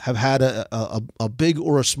have had a big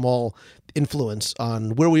or a small influence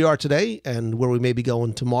on where we are today and where we may be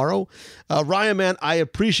going tomorrow. Ryan, man, I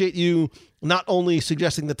appreciate you not only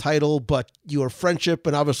suggesting the title, but your friendship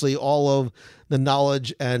and obviously all of the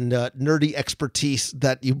knowledge and nerdy expertise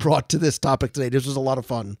that you brought to this topic today. This was a lot of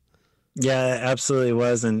fun. Yeah, it absolutely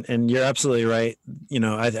was. And you're absolutely right. You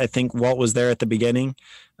know, I think Walt was there at the beginning,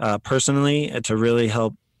 personally, to really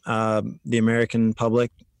help the American public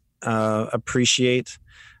appreciate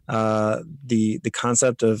the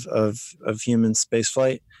concept of human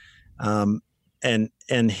spaceflight,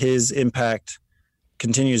 and his impact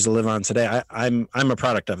continues to live on today. I'm a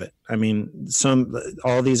product of it. I mean,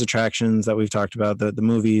 all these attractions that we've talked about, the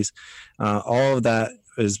movies, all of that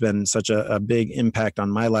has been such a big impact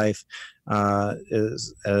on my life,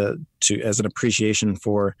 as an appreciation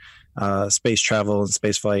for space travel and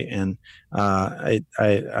space flight. And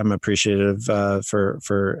I'm appreciative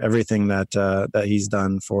for everything that he's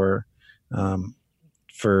done for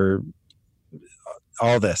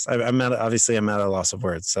all this. I'm at a loss of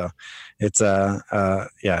words. So it's I'm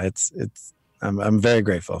very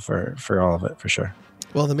grateful for all of it, for sure.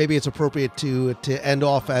 Well, then maybe it's appropriate to end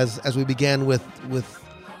off as we began with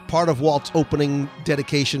part of Walt's opening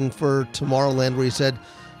dedication for Tomorrowland, where he said,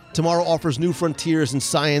 "Tomorrow offers new frontiers in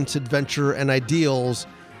science, adventure, and ideals,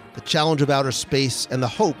 the challenge of outer space, and the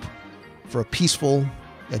hope for a peaceful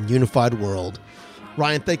and unified world."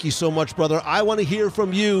 Ryan, thank you so much, brother. I want to hear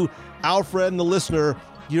from you, our friend, the listener,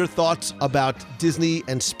 your thoughts about Disney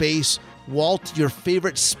and space. Walt, your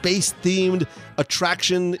favorite space-themed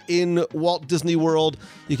attraction in Walt Disney World.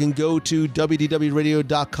 You can go to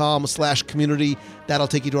wdwradio.com/community. That'll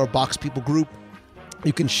take you to our Box People group.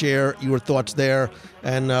 You can share your thoughts there.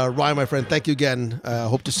 And Ryan, my friend, thank you again.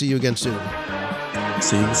 Hope to see you again soon.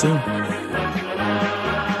 See you soon.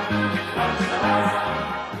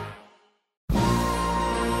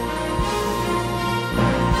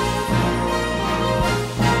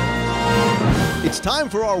 It's time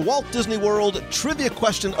for our Walt Disney World Trivia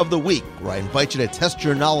Question of the Week, where I invite you to test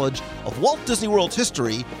your knowledge of Walt Disney World's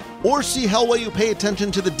history or see how well you pay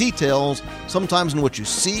attention to the details, sometimes in what you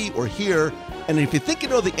see or hear. And if you think you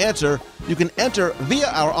know the answer, you can enter via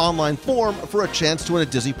our online form for a chance to win a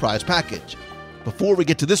Disney prize package. Before we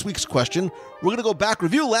get to this week's question, we're going to go back,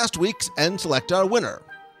 review last week's, and select our winner.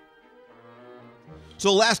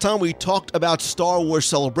 So last time we talked about Star Wars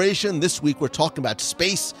Celebration. This week we're talking about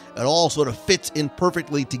space. It all sort of fits in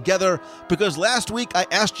perfectly together because last week I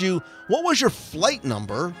asked you, what was your flight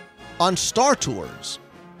number on Star Tours?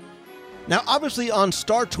 Now, obviously on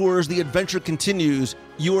Star Tours, the adventure continues.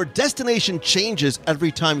 Your destination changes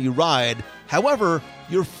every time you ride. However,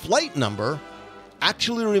 your flight number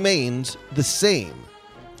actually remains the same.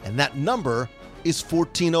 And that number is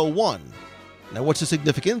 1401. Now, what's the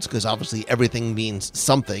significance? Because obviously everything means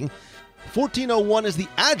something. 1401 is the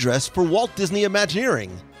address for Walt Disney Imagineering.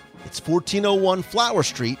 It's 1401 Flower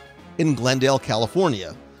Street in Glendale,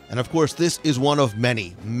 California. And of course, this is one of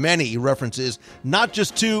many, many references, not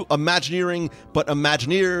just to Imagineering, but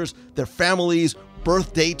Imagineers, their families,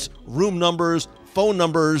 birth dates, room numbers, phone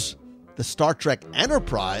numbers, the Star Trek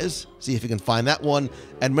Enterprise, see if you can find that one,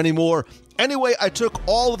 and many more. Anyway, I took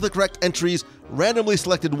all of the correct entries, randomly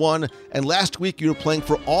selected one, and last week you were playing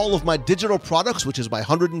for all of my digital products, which is my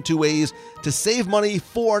 102 ways to save money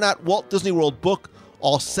for an at Walt Disney World book,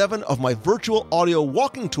 all 7 of my virtual audio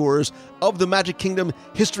walking tours of the Magic Kingdom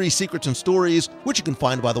History, Secrets, and Stories, which you can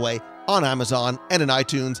find, by the way, on Amazon and in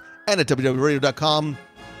iTunes and at WDW.com.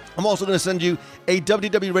 I'm also going to send you a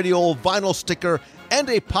WDW Radio vinyl sticker and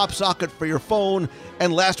a pop socket for your phone.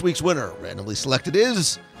 And last week's winner, randomly selected,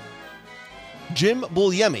 is Jim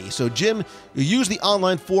Bulyemi. So Jim, you use the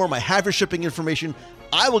online form. I have your shipping information.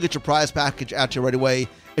 I will get your prize package out to you right away.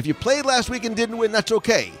 If you played last week and didn't win, that's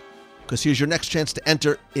okay, because here's your next chance to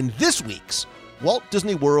enter in this week's Walt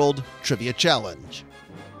Disney World Trivia Challenge.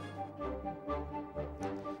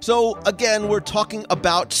 So again, we're talking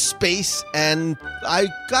about space, and I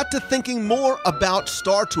got to thinking more about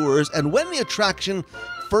Star Tours and when the attraction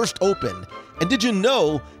first opened. And did you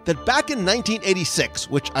know that back in 1986,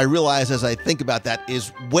 which I realize as I think about that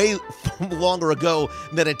is way longer ago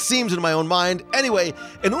than it seems in my own mind. Anyway,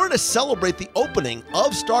 in order to celebrate the opening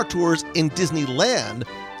of Star Tours in Disneyland,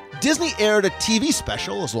 Disney aired a TV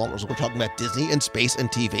special, as long as we're talking about Disney and space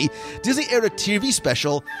and TV. Disney aired a TV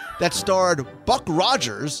special that starred Buck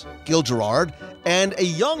Rogers, Gil Gerard, and a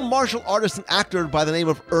young martial artist and actor by the name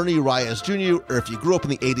of Ernie Reyes Jr., or if you grew up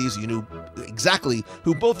in the 80s, you knew exactly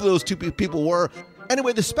who both of those two people were.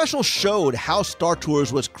 Anyway, the special showed how Star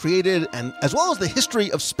Tours was created, and as well as the history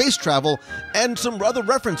of space travel and some other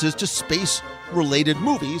references to space-related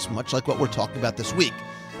movies, much like what we're talking about this week.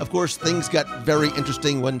 Of course, things got very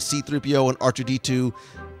interesting when C-3PO and R2-D2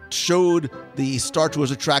 showed the Star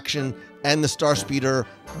Tours attraction and the Star Speeder.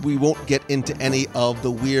 We won't get into any of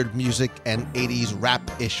the weird music and 80s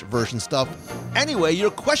rap-ish version stuff. Anyway,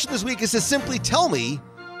 your question this week is to simply tell me,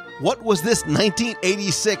 what was this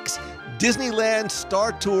 1986 Disneyland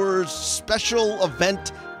Star Tours special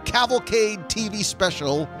event cavalcade TV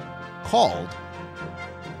special called?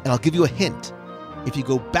 And I'll give you a hint. If you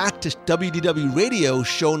go back to WDW Radio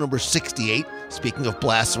show number 68, speaking of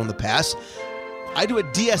blasts from the past, I do a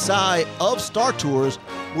DSI of Star Tours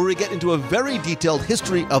where we get into a very detailed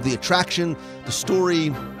history of the attraction, the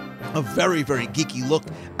story, a very, very geeky look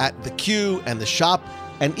at the queue and the shop,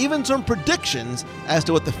 and even some predictions as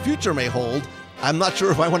to what the future may hold. I'm not sure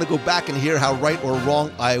if I want to go back and hear how right or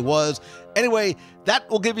wrong I was. Anyway, that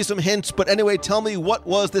will give you some hints, but anyway, tell me, what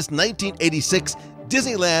was this 1986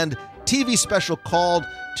 Disneyland TV special called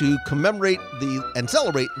to commemorate and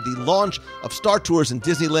celebrate the launch of Star Tours in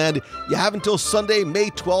Disneyland? You have until Sunday, May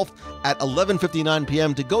 12th at 11:59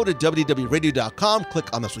 p.m. to go to WDWRadio.com,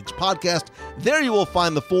 click on this week's podcast. There you will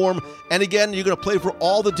find the form. And again, you're going to play for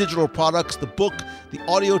all the digital products, the book, the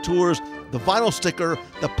audio tours, the vinyl sticker,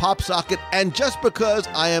 the pop socket, and just because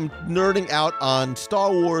I am nerding out on Star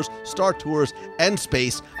Wars, Star Tours, and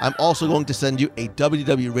space, I'm also going to send you a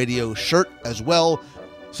WDW Radio shirt as well.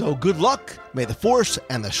 So good luck, may the Force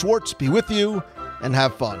and the Schwartz be with you, and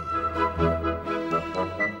have fun.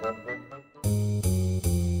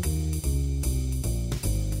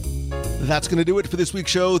 That's going to do it for this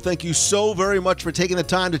week's show. Thank you so very much for taking the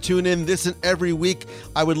time to tune in this and every week.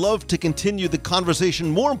 I would love to continue the conversation.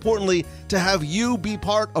 More importantly, to have you be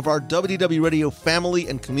part of our WDW Radio family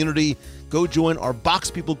and community. Go join our Box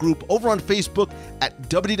People group over on Facebook at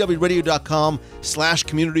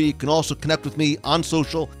wdwradio.com/community. You can also connect with me on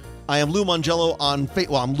social. I am Lou Mongello on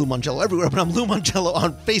I'm Lou Mongello everywhere, but I'm Lou Mongello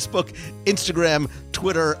on Facebook, Instagram,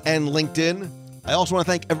 Twitter, and LinkedIn. I also want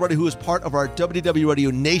to thank everybody who is part of our WDW Radio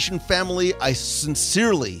Nation family. I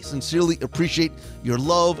sincerely appreciate your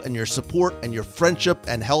love and your support and your friendship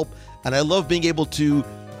and help. And I love being able to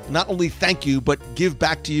not only thank you, but give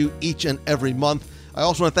back to you each and every month. I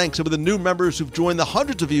also want to thank some of the new members who've joined, the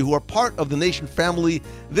hundreds of you who are part of the Nation family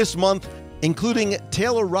this month, including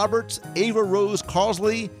Taylor Roberts, Ava Rose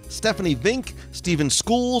Carsley, Stephanie Vink, Stephen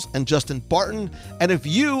Schools, and Justin Barton. And if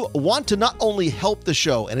you want to not only help the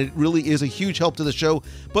show, and it really is a huge help to the show,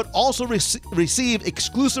 but also receive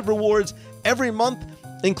exclusive rewards every month,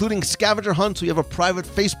 including scavenger hunts, we have a private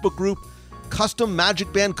Facebook group, custom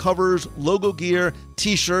Magic Band covers, logo gear,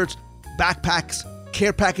 t-shirts, backpacks,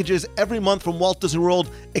 care packages every month from Walt Disney World,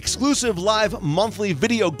 exclusive live monthly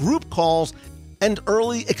video group calls, and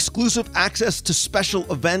early exclusive access to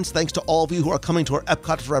special events, thanks to all of you who are coming to our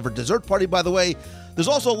Epcot Forever dessert party, by the way. There's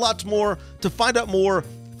also lots more. To find out more,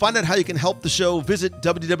 find out how you can help the show, visit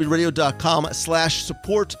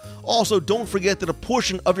wdwradio.com/support. Also, don't forget that a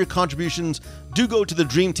portion of your contributions do go to the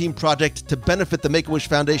Dream Team Project to benefit the Make-A-Wish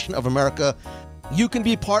Foundation of America. You can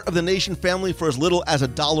be part of the Nation family for as little as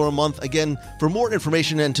 $1 a month. Again, for more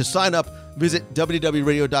information and to sign up, visit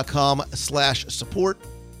wdwradio.com/support.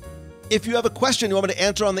 If you have a question you want me to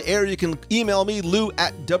answer on the air, you can email me,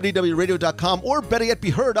 lou@wdwradio.com, or better yet, be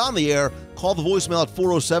heard on the air. Call the voicemail at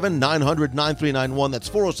 407-900-9391. That's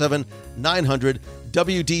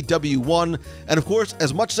 407-900-WDW1. And of course,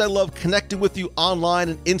 as much as I love connecting with you online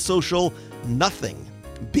and in social, nothing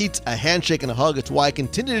beats a handshake and a hug. It's why I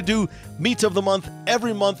continue to do Meets of the Month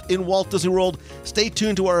every month in Walt Disney World. Stay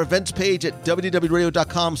tuned to our events page at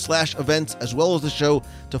wdwradio.com/events, as well as the show,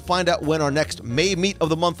 to find out when our next May Meet of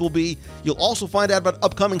the Month will be. You'll also find out about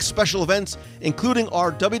upcoming special events, including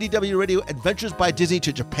our WDW Radio Adventures by Disney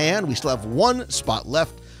to Japan. We still have one spot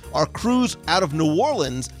left. Our cruise out of New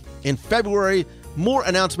Orleans in February. More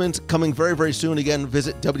announcements coming very, very soon. Again,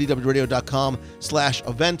 visit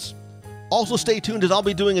wdwradio.com/events. Also, stay tuned as I'll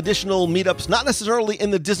be doing additional meetups, not necessarily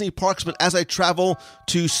in the Disney parks, but as I travel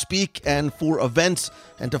to speak and for events,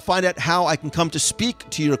 and to find out how I can come to speak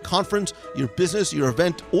to your conference, your business, your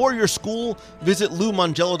event, or your school, visit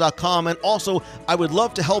LouMongello.com. And also, I would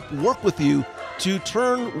love to help work with you to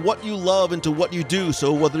turn what you love into what you do.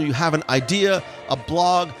 So whether you have an idea, a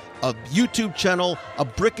blog, a YouTube channel, a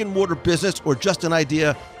brick and mortar business, or just an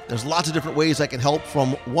idea, there's lots of different ways I can help,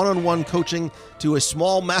 from one-on-one coaching to a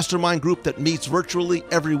small mastermind group that meets virtually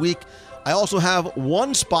every week. I also have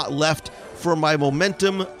one spot left for my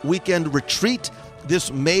Momentum Weekend Retreat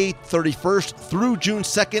this May 31st through June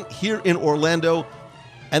 2nd here in Orlando.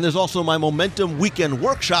 And there's also my Momentum Weekend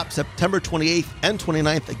Workshop, September 28th and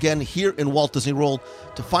 29th, again here in Walt Disney World.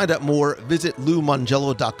 To find out more, visit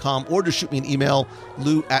LouMongello.com or just shoot me an email,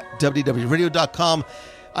 lou@wdwradio.com.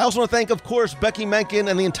 I also want to thank, of course, Becky Menken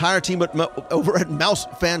and the entire team over at Mouse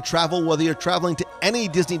Fan Travel. Whether you're traveling to any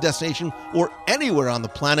Disney destination or anywhere on the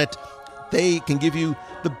planet, they can give you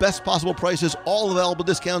the best possible prices, all available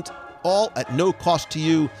discounts, all at no cost to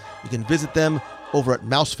you. You can visit them over at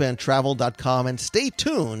mousefantravel.com. And stay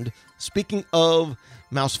tuned. Speaking of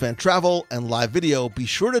Mouse Fan Travel and live video, be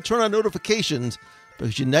sure to turn on notifications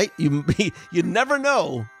because you never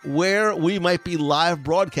know where we might be live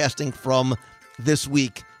broadcasting from this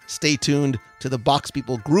week. Stay tuned to the Box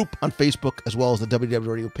People group on Facebook as well as the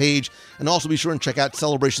WDW Radio page. And also be sure and check out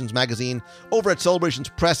Celebrations Magazine over at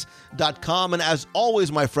celebrationspress.com. And as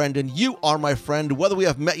always, my friend, and you are my friend, whether we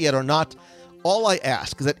have met yet or not, all I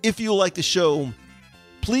ask is that if you like the show,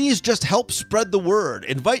 please just help spread the word.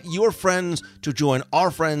 Invite your friends to join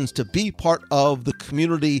our friends, to be part of the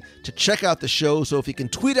community, to check out the show. So if you can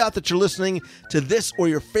tweet out that you're listening to this or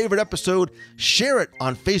your favorite episode, share it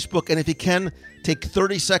on Facebook. And if you can, take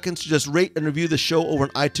 30 seconds to just rate and review the show over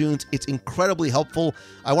on iTunes. It's incredibly helpful.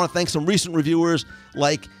 I want to thank some recent reviewers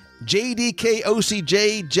like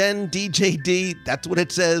JDKOCJ, Jen DJD, that's what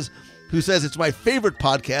it says, who says, it's my favorite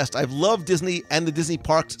podcast. I've loved Disney and the Disney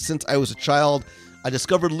parks since I was a child. I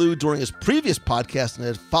discovered Lou during his previous podcast and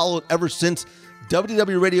have followed ever since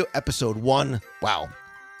WDW Radio Episode 1. Wow.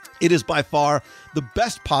 It is by far the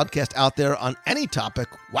best podcast out there on any topic.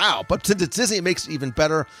 Wow. But since it's Disney, it makes it even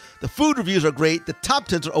better. The food reviews are great. The top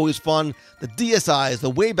 10s are always fun. The DSIs,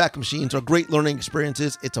 the Wayback Machines are great learning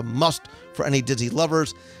experiences. It's a must for any Disney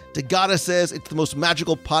lovers. Tagada says it's the most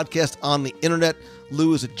magical podcast on the internet.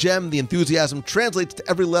 Lou is a gem. The enthusiasm translates to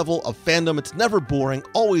every level of fandom. It's never boring,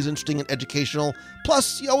 always interesting and educational.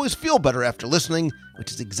 Plus, you always feel better after listening,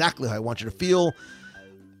 which is exactly how I want you to feel.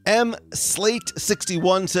 M.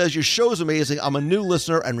 Slate61 says, your show is amazing. I'm a new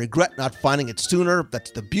listener and regret not finding it sooner.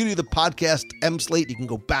 That's the beauty of the podcast. M. Slate, you can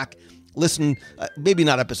go back, listen, maybe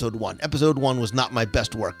not episode 1. Episode 1 was not my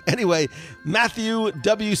best work. Anyway, Matthew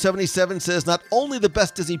W77 says, not only the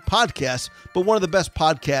best Disney podcast, but one of the best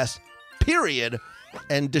podcasts, period.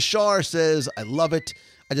 And Deshar says, I love it.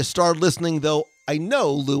 I just started listening, though I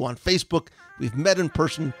know Lou on Facebook. We've met in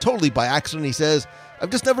person totally by accident. He says, I've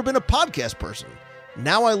just never been a podcast person.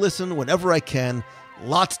 Now I listen whenever I can.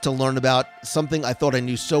 Lots to learn about, something I thought I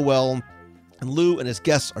knew so well. And Lou and his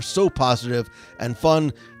guests are so positive and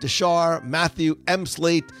fun. Deshar, Matthew, M.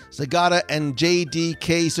 Slate, Zagata, and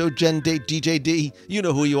JDK, so Jen DJD, you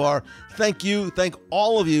know who you are. Thank you. Thank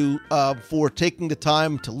all of you for taking the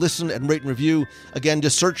time to listen and rate and review. Again,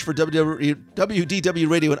 just search for WDW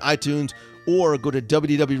Radio in iTunes or go to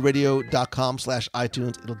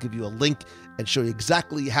wdwradio.com/iTunes. It'll give you a link and show you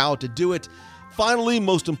exactly how to do it. Finally,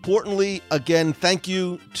 most importantly, again, thank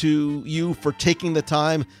you to you for taking the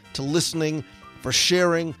time to listening, for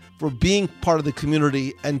sharing, for being part of the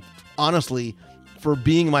community, and honestly, for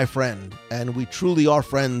being my friend. And we truly are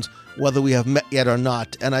friends, whether we have met yet or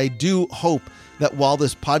not. And I do hope that while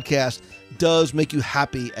this podcast does make you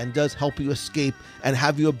happy and does help you escape and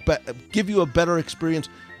have you give you a better experience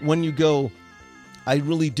when you go, I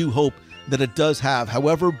really do hope that it does have,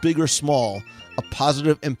 however big or small, a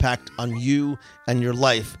positive impact on you and your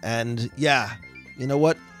life. And yeah, you know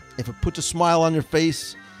what? If it puts a smile on your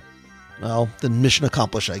face, well, then mission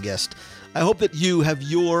accomplished, I guess. I hope that you have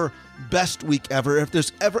your best week ever. If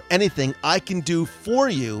there's ever anything I can do for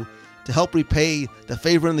you to help repay the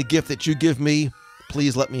favor and the gift that you give me,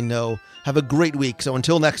 please let me know. Have a great week. So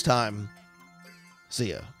until next time,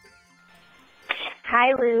 see ya.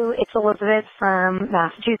 Hi, Lou. It's Elizabeth from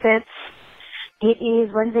Massachusetts. It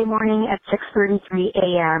is Wednesday morning at 6:33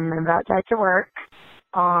 a.m. I'm about to head to work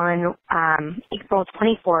on April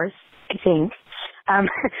 24th, I think. And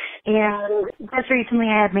just recently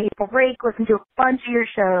I had my April break, listened to a bunch of your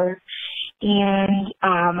shows, and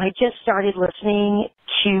I just started listening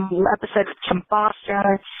to episodes of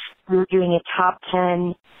Chambastra. We were doing a top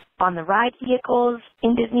 10 on the ride vehicles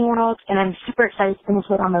in Disney World, and I'm super excited to finish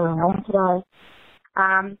it on my way home today.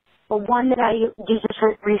 But one that I just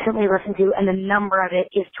recently listened to, and the number of it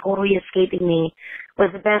is totally escaping me,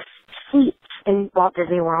 was the best seats in Walt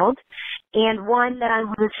Disney World. And one that I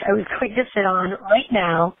was going to sit on right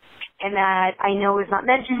now, and that I know is not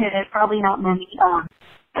mentioned, and it's probably not many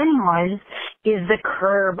anyone's, is the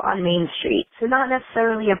curb on Main Street. So not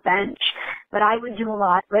necessarily a bench, but I would do a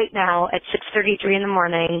lot right now at 6:33 in the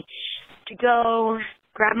morning to go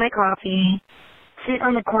grab my coffee, sit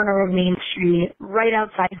on the corner of Main Street, right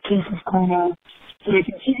outside Casey's Corner, so I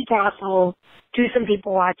can see the castle, do some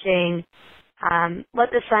people watching,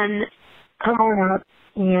 let the sun come on up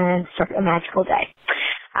and start a magical day.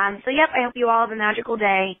 Yep, I hope you all have a magical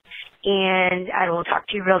day, and I will talk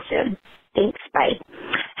to you real soon. Thanks, bye.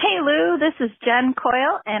 Hey, Lou, this is Jen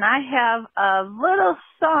Coyle, and I have a little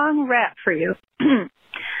song rap for you.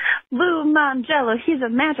 Lou Mangello, he's a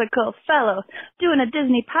magical fellow, doing a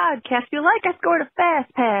Disney podcast. Feel like I scored a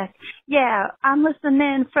fast pass. Yeah, I'm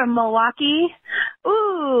listening from Milwaukee.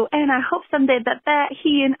 Ooh, and I hope someday that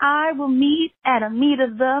he and I will meet at a meet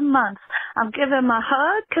of the month. I'll give him a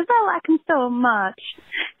hug because I like him so much.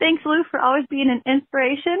 Thanks, Lou, for always being an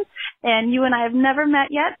inspiration. And you and I have never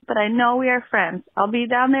met yet, but I know we are friends. I'll be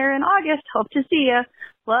down there in August. Hope to see you.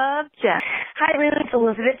 Love, Jen. Hi, Lou. It's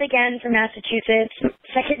Elizabeth again from Massachusetts.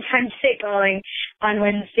 Second time today calling on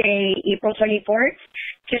Wednesday, April 24th.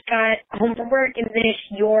 Just got home from work and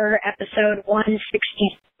finished your episode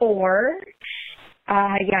 164.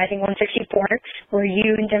 I think 164, where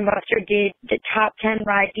you and Tim Foster did the top 10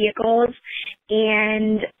 ride vehicles,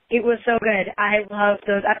 and it was so good. I love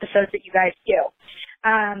those episodes that you guys do.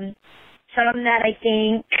 Some that I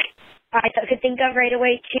think I could think of right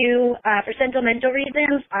away, too, for sentimental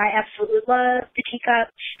reasons. I absolutely love the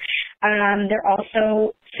teacups. They're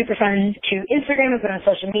also super fun to Instagram and put on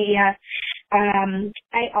social media.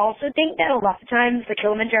 I also think that a lot of times the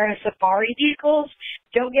Kilimanjaro Safari vehicles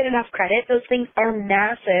don't get enough credit. Those things are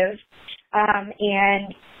massive,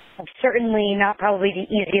 and certainly not probably the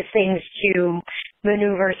easiest things to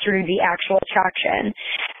maneuver through the actual attraction.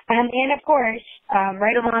 And of course,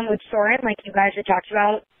 right along with Soarin', like you guys had talked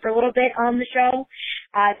about for a little bit on the show,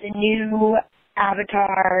 the new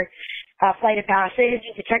Avatar Flight of Passage,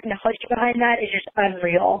 the technology behind that is just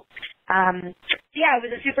unreal. Yeah, it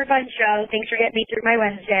was a super fun show. Thanks for getting me through my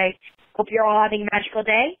Wednesday. Hope you're all having a magical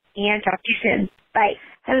day, and talk to you soon. Bye.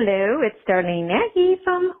 Hello, it's Darlene Mackey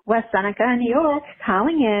from West Seneca, New York,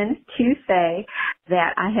 calling in to say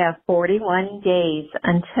that I have 41 days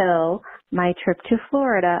until my trip to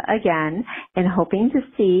Florida again, and hoping to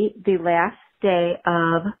see the last day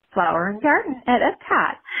of Flower and Garden at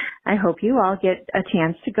Epcot. I hope you all get a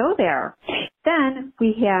chance to go there. Then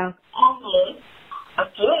we have only a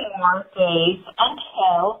few more days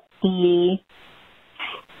until the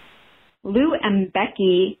Lou and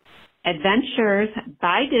Becky Adventures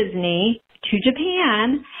by Disney to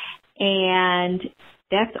Japan, and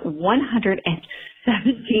that's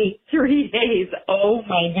 173 days. Oh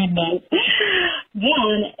my goodness.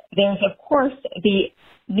 Then there's, of course, the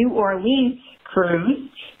New Orleans cruise,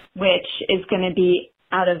 which is going to be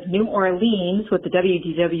out of New Orleans with the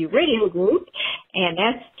WDW radio group, and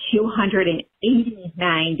that's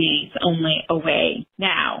 289 days only away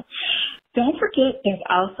now. Don't forget, there's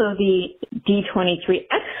also the D23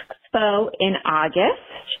 Expo in August,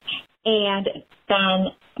 and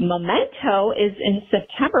then Memento is in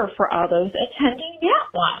September for all those attending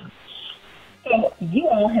that one. So you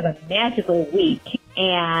all have a magical week,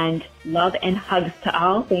 and love and hugs to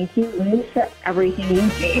all. Thank you, Lou, for everything you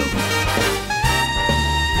do.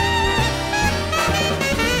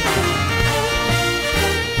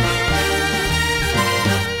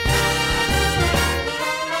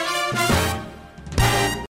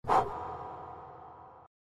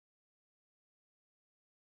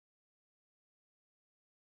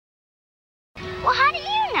 Well, how do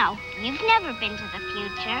you know? You've never been to the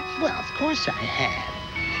future. Well, of course I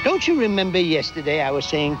have. Don't you remember yesterday I was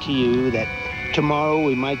saying to you that tomorrow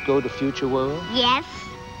we might go to Future World? Yes.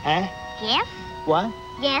 Huh? Yes. What?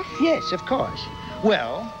 Yes. Yes, of course.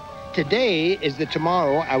 Well, today is the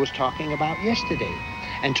tomorrow I was talking about yesterday.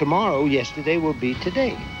 And tomorrow, yesterday, will be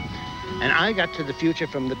today. And I got to the future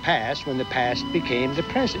from the past when the past became the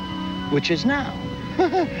present, which is now.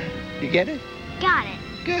 You get it? Got it.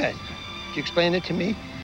 Good. Could you explain it to me?